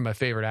one of my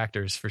favorite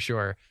actors for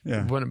sure.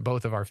 Yeah.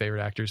 Both of our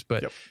favorite actors.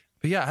 But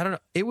yeah, I don't know.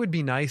 It would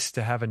be nice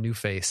to have a new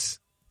face.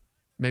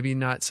 Maybe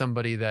not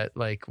somebody that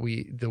like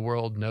the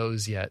world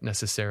knows yet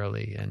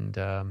necessarily. And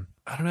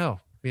I don't know.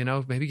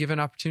 Maybe give an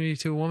opportunity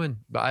to a woman,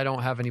 but I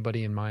don't have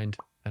anybody in mind.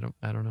 I don't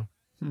know.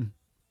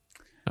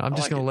 I'm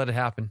just going to let it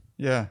happen.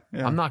 Yeah.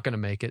 I'm not going to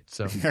make it.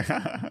 So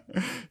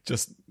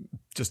just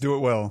do it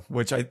well,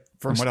 which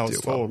from what I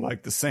was told,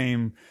 like the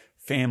same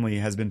family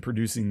has been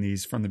producing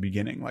these from the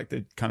beginning. Like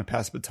they kind of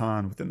pass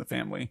baton within the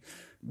family,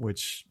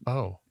 which,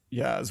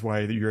 is why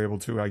you're able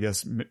to, I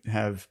guess,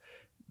 have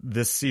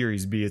this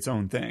series be its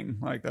own thing.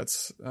 Like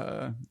that's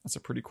a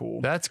pretty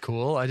cool. That's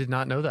cool. I did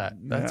not know that.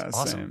 That's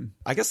awesome. Same.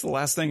 I guess the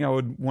last thing I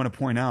would want to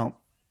point out,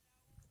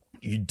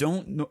 you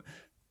don't know,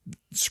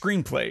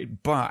 screenplay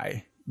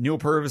by Neil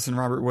Purvis and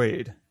Robert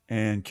Wade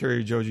and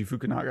Cary Joji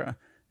Fukunaga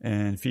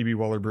and Phoebe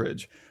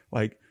Waller-Bridge.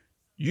 Like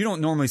you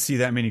don't normally see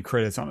that many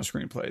credits on a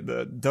screenplay.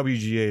 The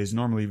WGA is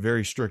normally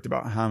very strict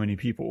about how many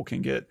people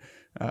can get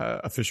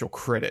official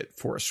credit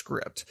for a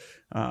script.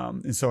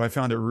 And so I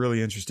found it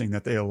really interesting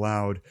that they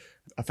allowed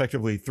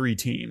effectively 3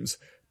 teams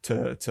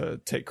to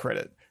take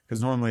credit,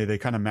 because normally they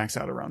kind of max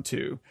out around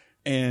 2.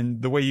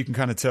 And the way you can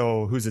kind of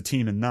tell who's a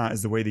team and not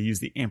is the way they use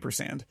the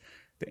ampersand.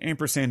 The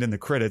ampersand in the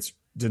credits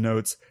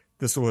denotes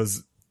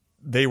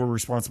they were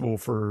responsible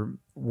for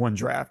one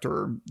draft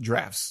or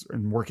drafts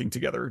and working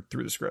together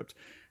through the script.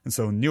 And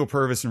so Neil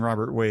Purvis and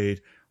Robert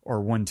Wade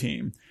are one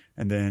team.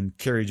 And then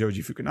Cary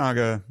Joji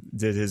Fukunaga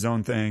did his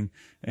own thing,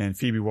 and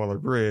Phoebe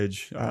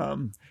Waller-Bridge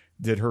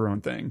did her own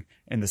thing.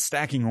 And the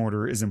stacking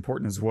order is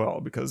important as well,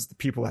 because the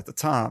people at the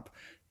top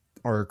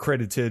are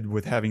credited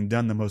with having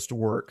done the most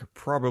work,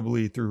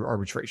 probably through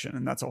arbitration.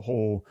 And that's a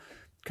whole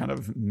kind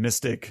of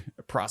mystic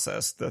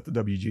process that the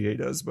WGA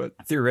does. But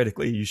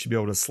theoretically, you should be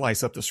able to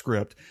slice up the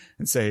script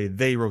and say,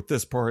 they wrote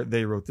this part,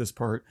 they wrote this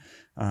part.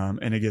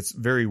 And it gets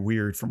very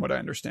weird from what I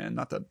understand.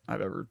 Not that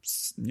I've ever,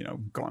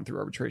 gone through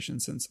arbitration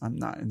since I'm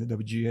not in the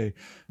WGA,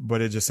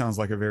 but it just sounds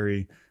like a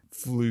very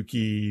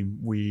fluky,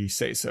 we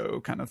say so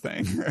kind of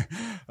thing.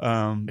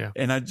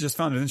 And I just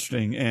found it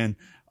interesting. And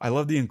I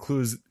love the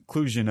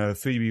inclusion of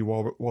Phoebe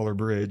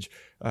Waller-Bridge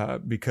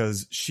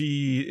because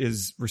she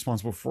is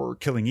responsible for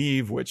Killing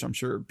Eve, which I'm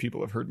sure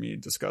people have heard me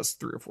discuss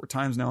 3 or 4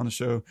 times now on the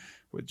show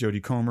with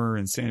Jodie Comer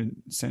and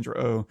Sandra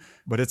Oh.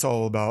 But it's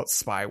all about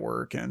spy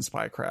work and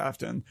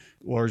spycraft and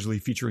largely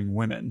featuring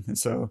women. And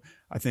so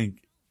I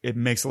think it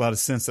makes a lot of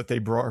sense that they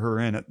brought her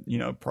in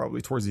at,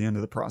 probably towards the end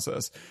of the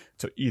process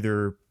to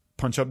either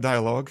punch up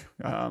dialogue.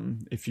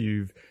 If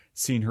you've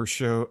seen her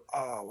show,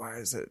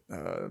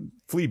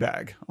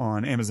 Fleabag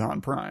on Amazon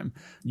Prime,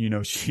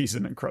 she's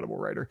an incredible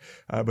writer.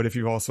 But if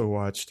you've also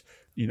watched,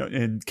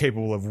 and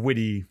capable of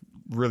witty,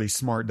 really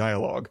smart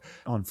dialogue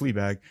on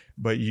Fleabag,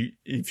 but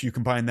if you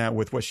combine that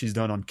with what she's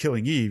done on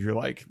Killing Eve, you're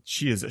like,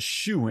 she is a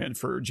shoo-in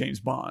for James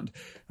Bond.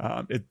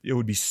 It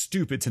would be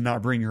stupid to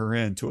not bring her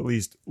in to at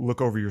least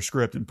look over your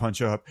script and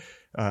punch up,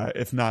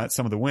 if not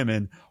some of the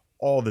women,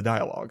 all the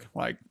dialogue.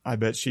 Like, I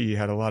bet she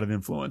had a lot of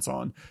influence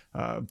on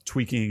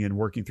tweaking and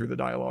working through the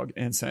dialogue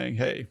and saying,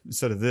 hey,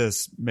 instead of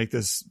this, make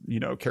this,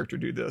 character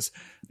do this.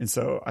 And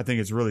so I think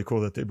it's really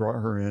cool that they brought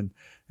her in.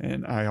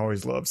 And I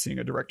always love seeing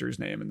a director's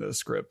name in the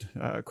script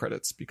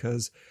credits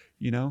because,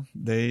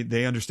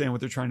 they understand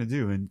what they're trying to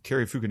do. And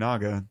Cary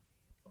Fukunaga,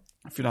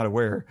 if you're not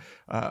aware,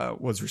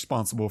 was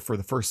responsible for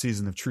the first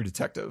season of True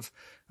Detective,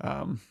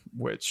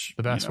 which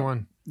the best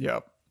one.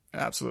 Yep,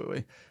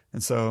 absolutely.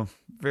 And so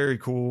very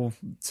cool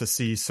to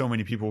see so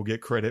many people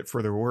get credit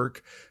for their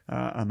work.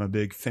 I'm a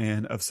big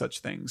fan of such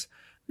things.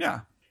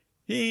 Yeah.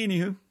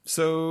 Anywho,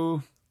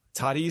 so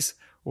Toddies,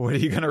 what are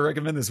you going to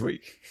recommend this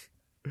week?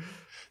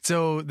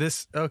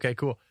 Okay,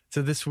 cool.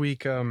 So this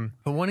week, I'm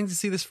wanting to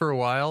see this for a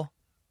while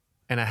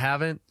and I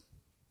haven't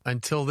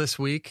until this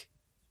week.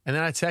 And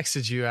then I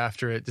texted you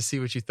after it to see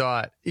what you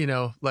thought,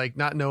 like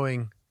not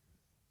knowing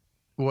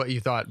what you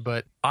thought,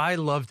 but I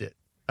loved it.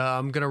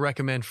 I'm going to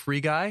recommend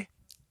Free Guy,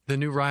 the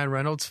new Ryan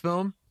Reynolds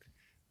film,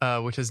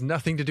 which has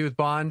nothing to do with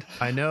Bond.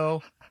 I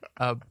know,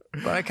 but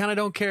I kind of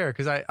don't care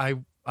because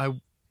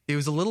it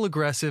was a little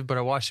aggressive, but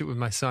I watched it with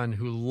my son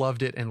who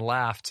loved it and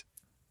laughed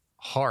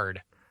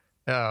hard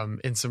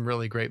in some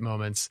really great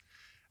moments.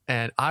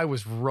 And I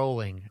was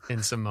rolling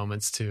in some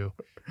moments too.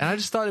 And I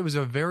just thought it was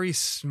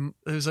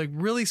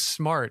really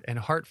smart and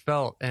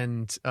heartfelt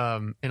and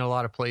in a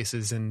lot of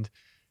places and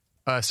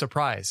a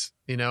surprise.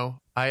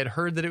 I had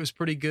heard that it was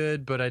pretty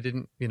good, but I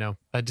didn't,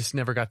 I just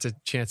never got the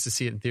chance to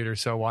see it in theater.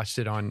 So I watched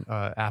it on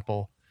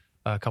Apple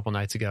a couple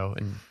nights ago.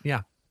 And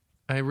yeah,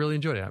 I really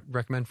enjoyed it. I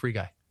recommend Free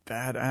Guy.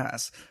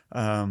 Badass.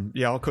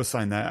 I'll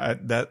co-sign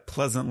that. That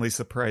pleasantly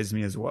surprised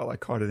me as well. I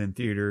caught it in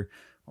theater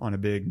on a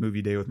big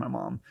movie day with my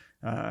mom.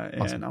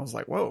 Awesome. And I was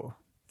like, whoa,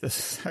 this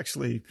is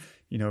actually,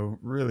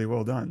 really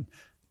well done.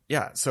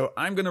 Yeah. So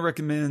I'm going to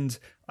recommend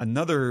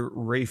another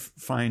Ralph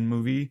Fiennes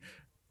movie,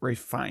 Ralph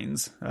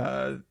Fiennes.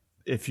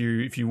 If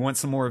you want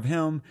some more of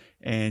him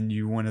and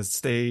you want to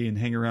stay and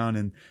hang around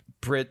in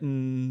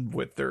Britain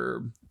with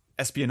their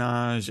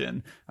espionage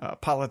and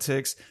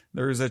politics,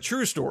 there's a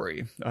true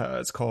story.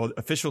 It's called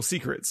Official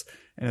Secrets.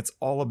 And it's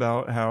all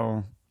about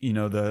how,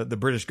 the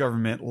British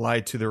government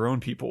lied to their own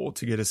people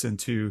to get us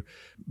into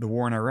the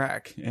war in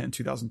Iraq in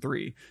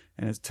 2003.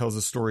 And it tells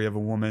the story of a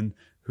woman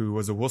who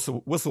was a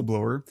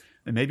whistleblower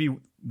and maybe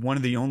one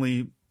of the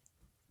only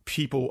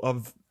people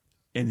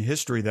in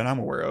history that I'm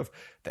aware of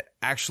that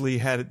actually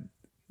had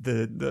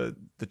the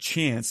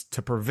chance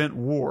to prevent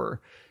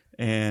war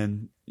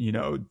and,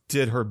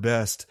 did her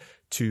best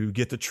to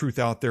get the truth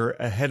out there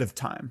ahead of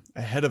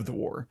the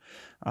war.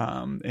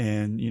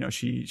 And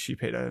she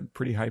paid a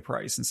pretty high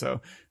price. And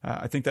so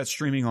I think that's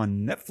streaming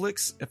on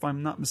Netflix, if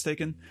I'm not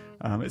mistaken.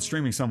 It's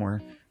streaming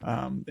somewhere.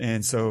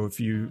 And so if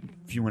you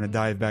want to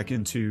dive back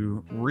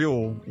into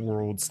real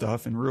world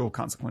stuff and real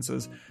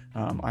consequences,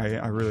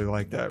 I really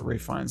like that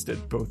Ralph Fiennes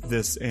did both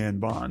this and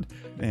Bond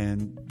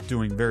and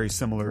doing very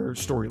similar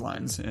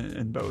storylines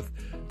in both.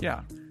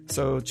 Yeah.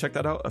 So check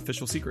that out,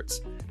 Official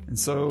Secrets. And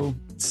so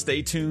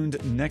stay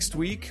tuned next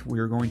week. We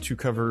are going to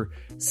cover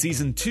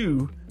season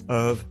 2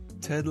 of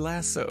Ted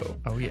Lasso.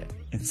 Oh, yeah.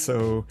 And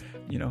so,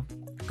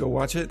 go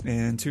watch it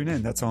and tune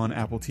in. That's on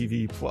Apple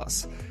TV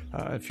Plus,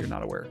 if you're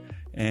not aware.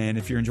 And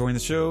if you're enjoying the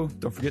show,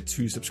 don't forget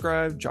to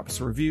subscribe, drop us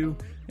a review,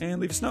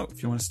 and leave us a note.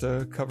 If you want us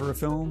to cover a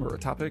film or a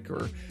topic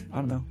or, I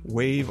don't know,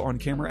 wave on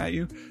camera at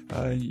you,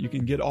 you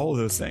can get all of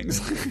those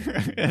things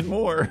and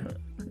more.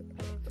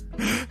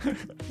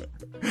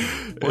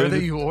 Whether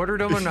you ordered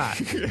them or not.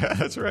 Yeah,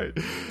 that's right.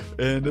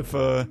 And if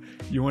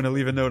you want to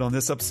leave a note on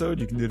this episode,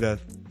 you can do that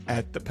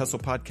at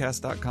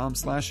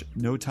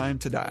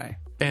thepestlepodcast.com/notimetodie.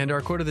 And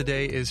our quote of the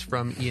day is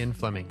from Ian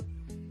Fleming.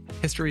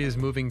 History is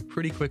moving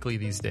pretty quickly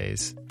these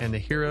days, and the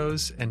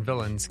heroes and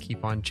villains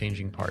keep on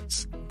changing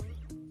parts.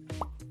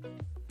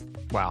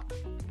 Wow.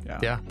 Yeah.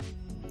 Yeah.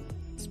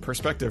 It's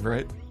perspective,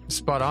 right?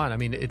 Spot on. I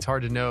mean, it's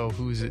hard to know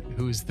who's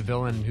the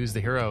villain and who's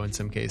the hero in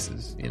some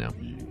cases, you know.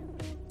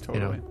 Totally.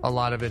 You know, a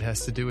lot of it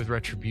has to do with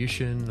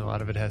retribution. A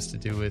lot of it has to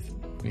do with,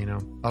 you know,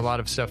 a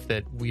lot of stuff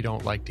that we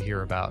don't like to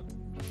hear about.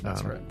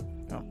 That's right.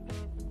 Oh.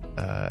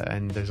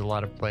 And there's a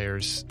lot of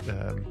players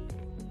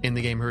in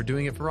the game who are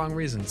doing it for wrong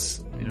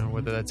reasons, you know,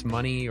 whether that's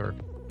money or,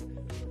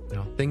 you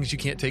know, things you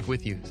can't take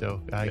with you.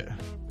 So I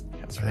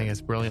think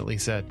it's brilliantly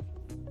said.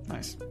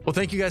 Nice. Well,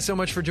 thank you guys so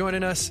much for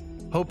joining us.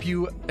 Hope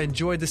you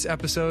enjoyed this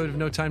episode of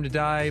No Time to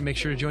Die. Make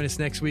sure to join us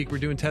next week. We're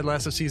doing Ted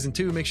Lasso Season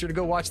 2. Make sure to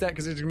go watch that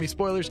because there's going to be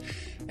spoilers.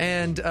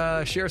 And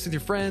share us with your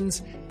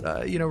friends.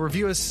 You know,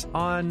 review us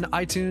on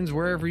iTunes,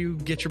 wherever you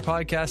get your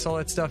podcasts, all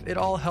that stuff. It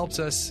all helps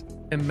us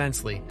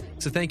immensely.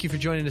 So thank you for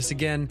joining us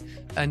again.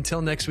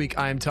 Until next week,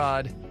 I'm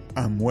Todd.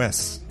 I'm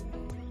Wes.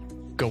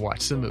 Go watch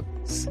some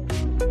movies.